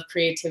bubble of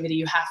creativity.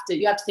 You have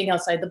to think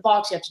outside the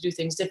box. You have to do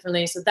things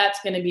differently. So that's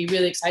going to be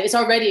really exciting. It's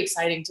already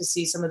exciting to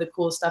see some of the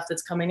cool stuff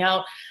that's coming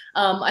out.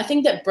 I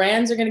think that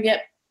brands are going to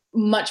get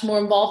much more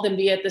involved and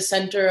be at the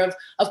center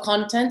of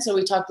content. So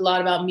we talked a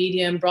lot about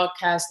media and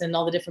broadcast and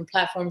all the different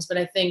platforms, but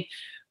I think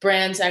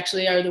brands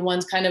actually are the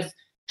ones kind of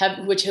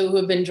who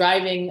have been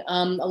driving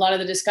a lot of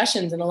the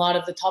discussions and a lot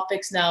of the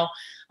topics now.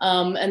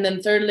 And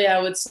then thirdly, I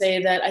would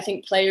say that I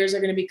think players are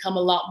going to become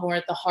a lot more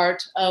at the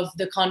heart of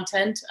the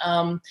content.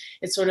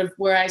 It's sort of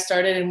where I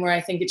started and where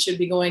I think it should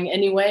be going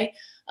anyway.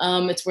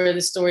 It's where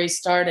the stories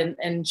start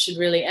and should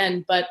really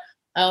end. But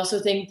I also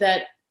think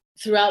that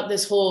throughout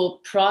this whole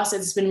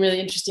process, it's been really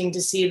interesting to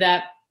see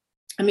that,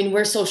 I mean,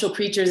 we're social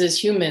creatures as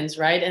humans,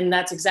 right? And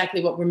that's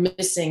exactly what we're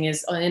missing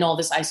is in all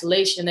this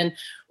isolation. And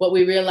what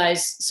we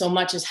realize so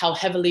much is how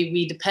heavily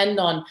we depend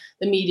on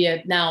the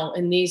media now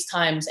in these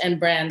times and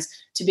brands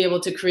to be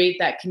able to create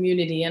that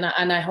community. And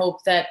I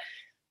hope that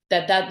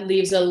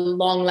leaves a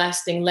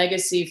long-lasting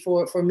legacy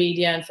for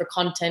media and for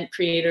content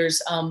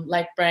creators,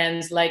 like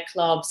brands, like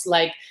clubs,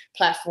 like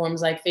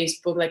platforms, like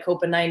Facebook, like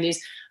Copa 90s,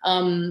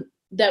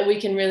 that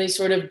we can really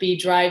sort of be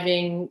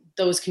driving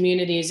those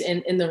communities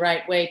in the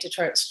right way to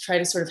try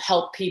to sort of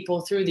help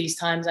people through these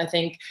times. I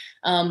think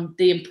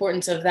the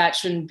importance of that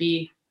shouldn't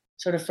be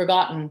sort of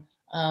forgotten.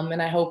 And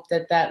I hope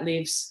that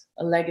leaves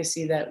a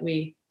legacy that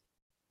we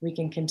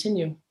can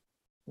continue.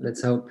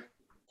 Let's hope.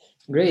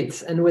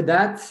 Great. And with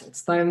that,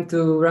 it's time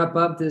to wrap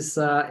up this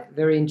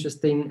very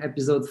interesting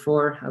episode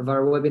 4 of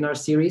our webinar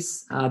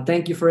series.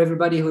 Thank you for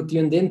everybody who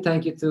tuned in.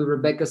 Thank you to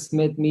Rebecca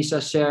Smith,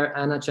 Misha Sher,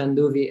 Anna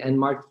Chanduvi, and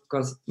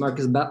Marcus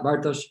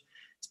Bartosz,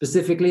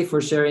 specifically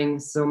for sharing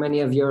so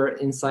many of your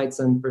insights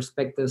and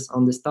perspectives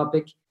on this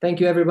topic. Thank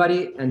you,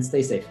 everybody, and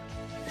stay safe.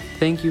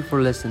 Thank you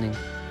for listening.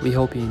 We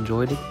hope you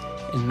enjoyed it,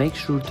 and make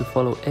sure to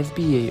follow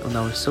FBA on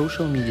our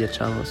social media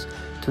channels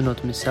to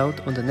not miss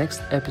out on the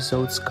next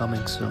episodes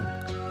coming soon.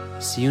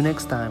 See you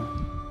next time.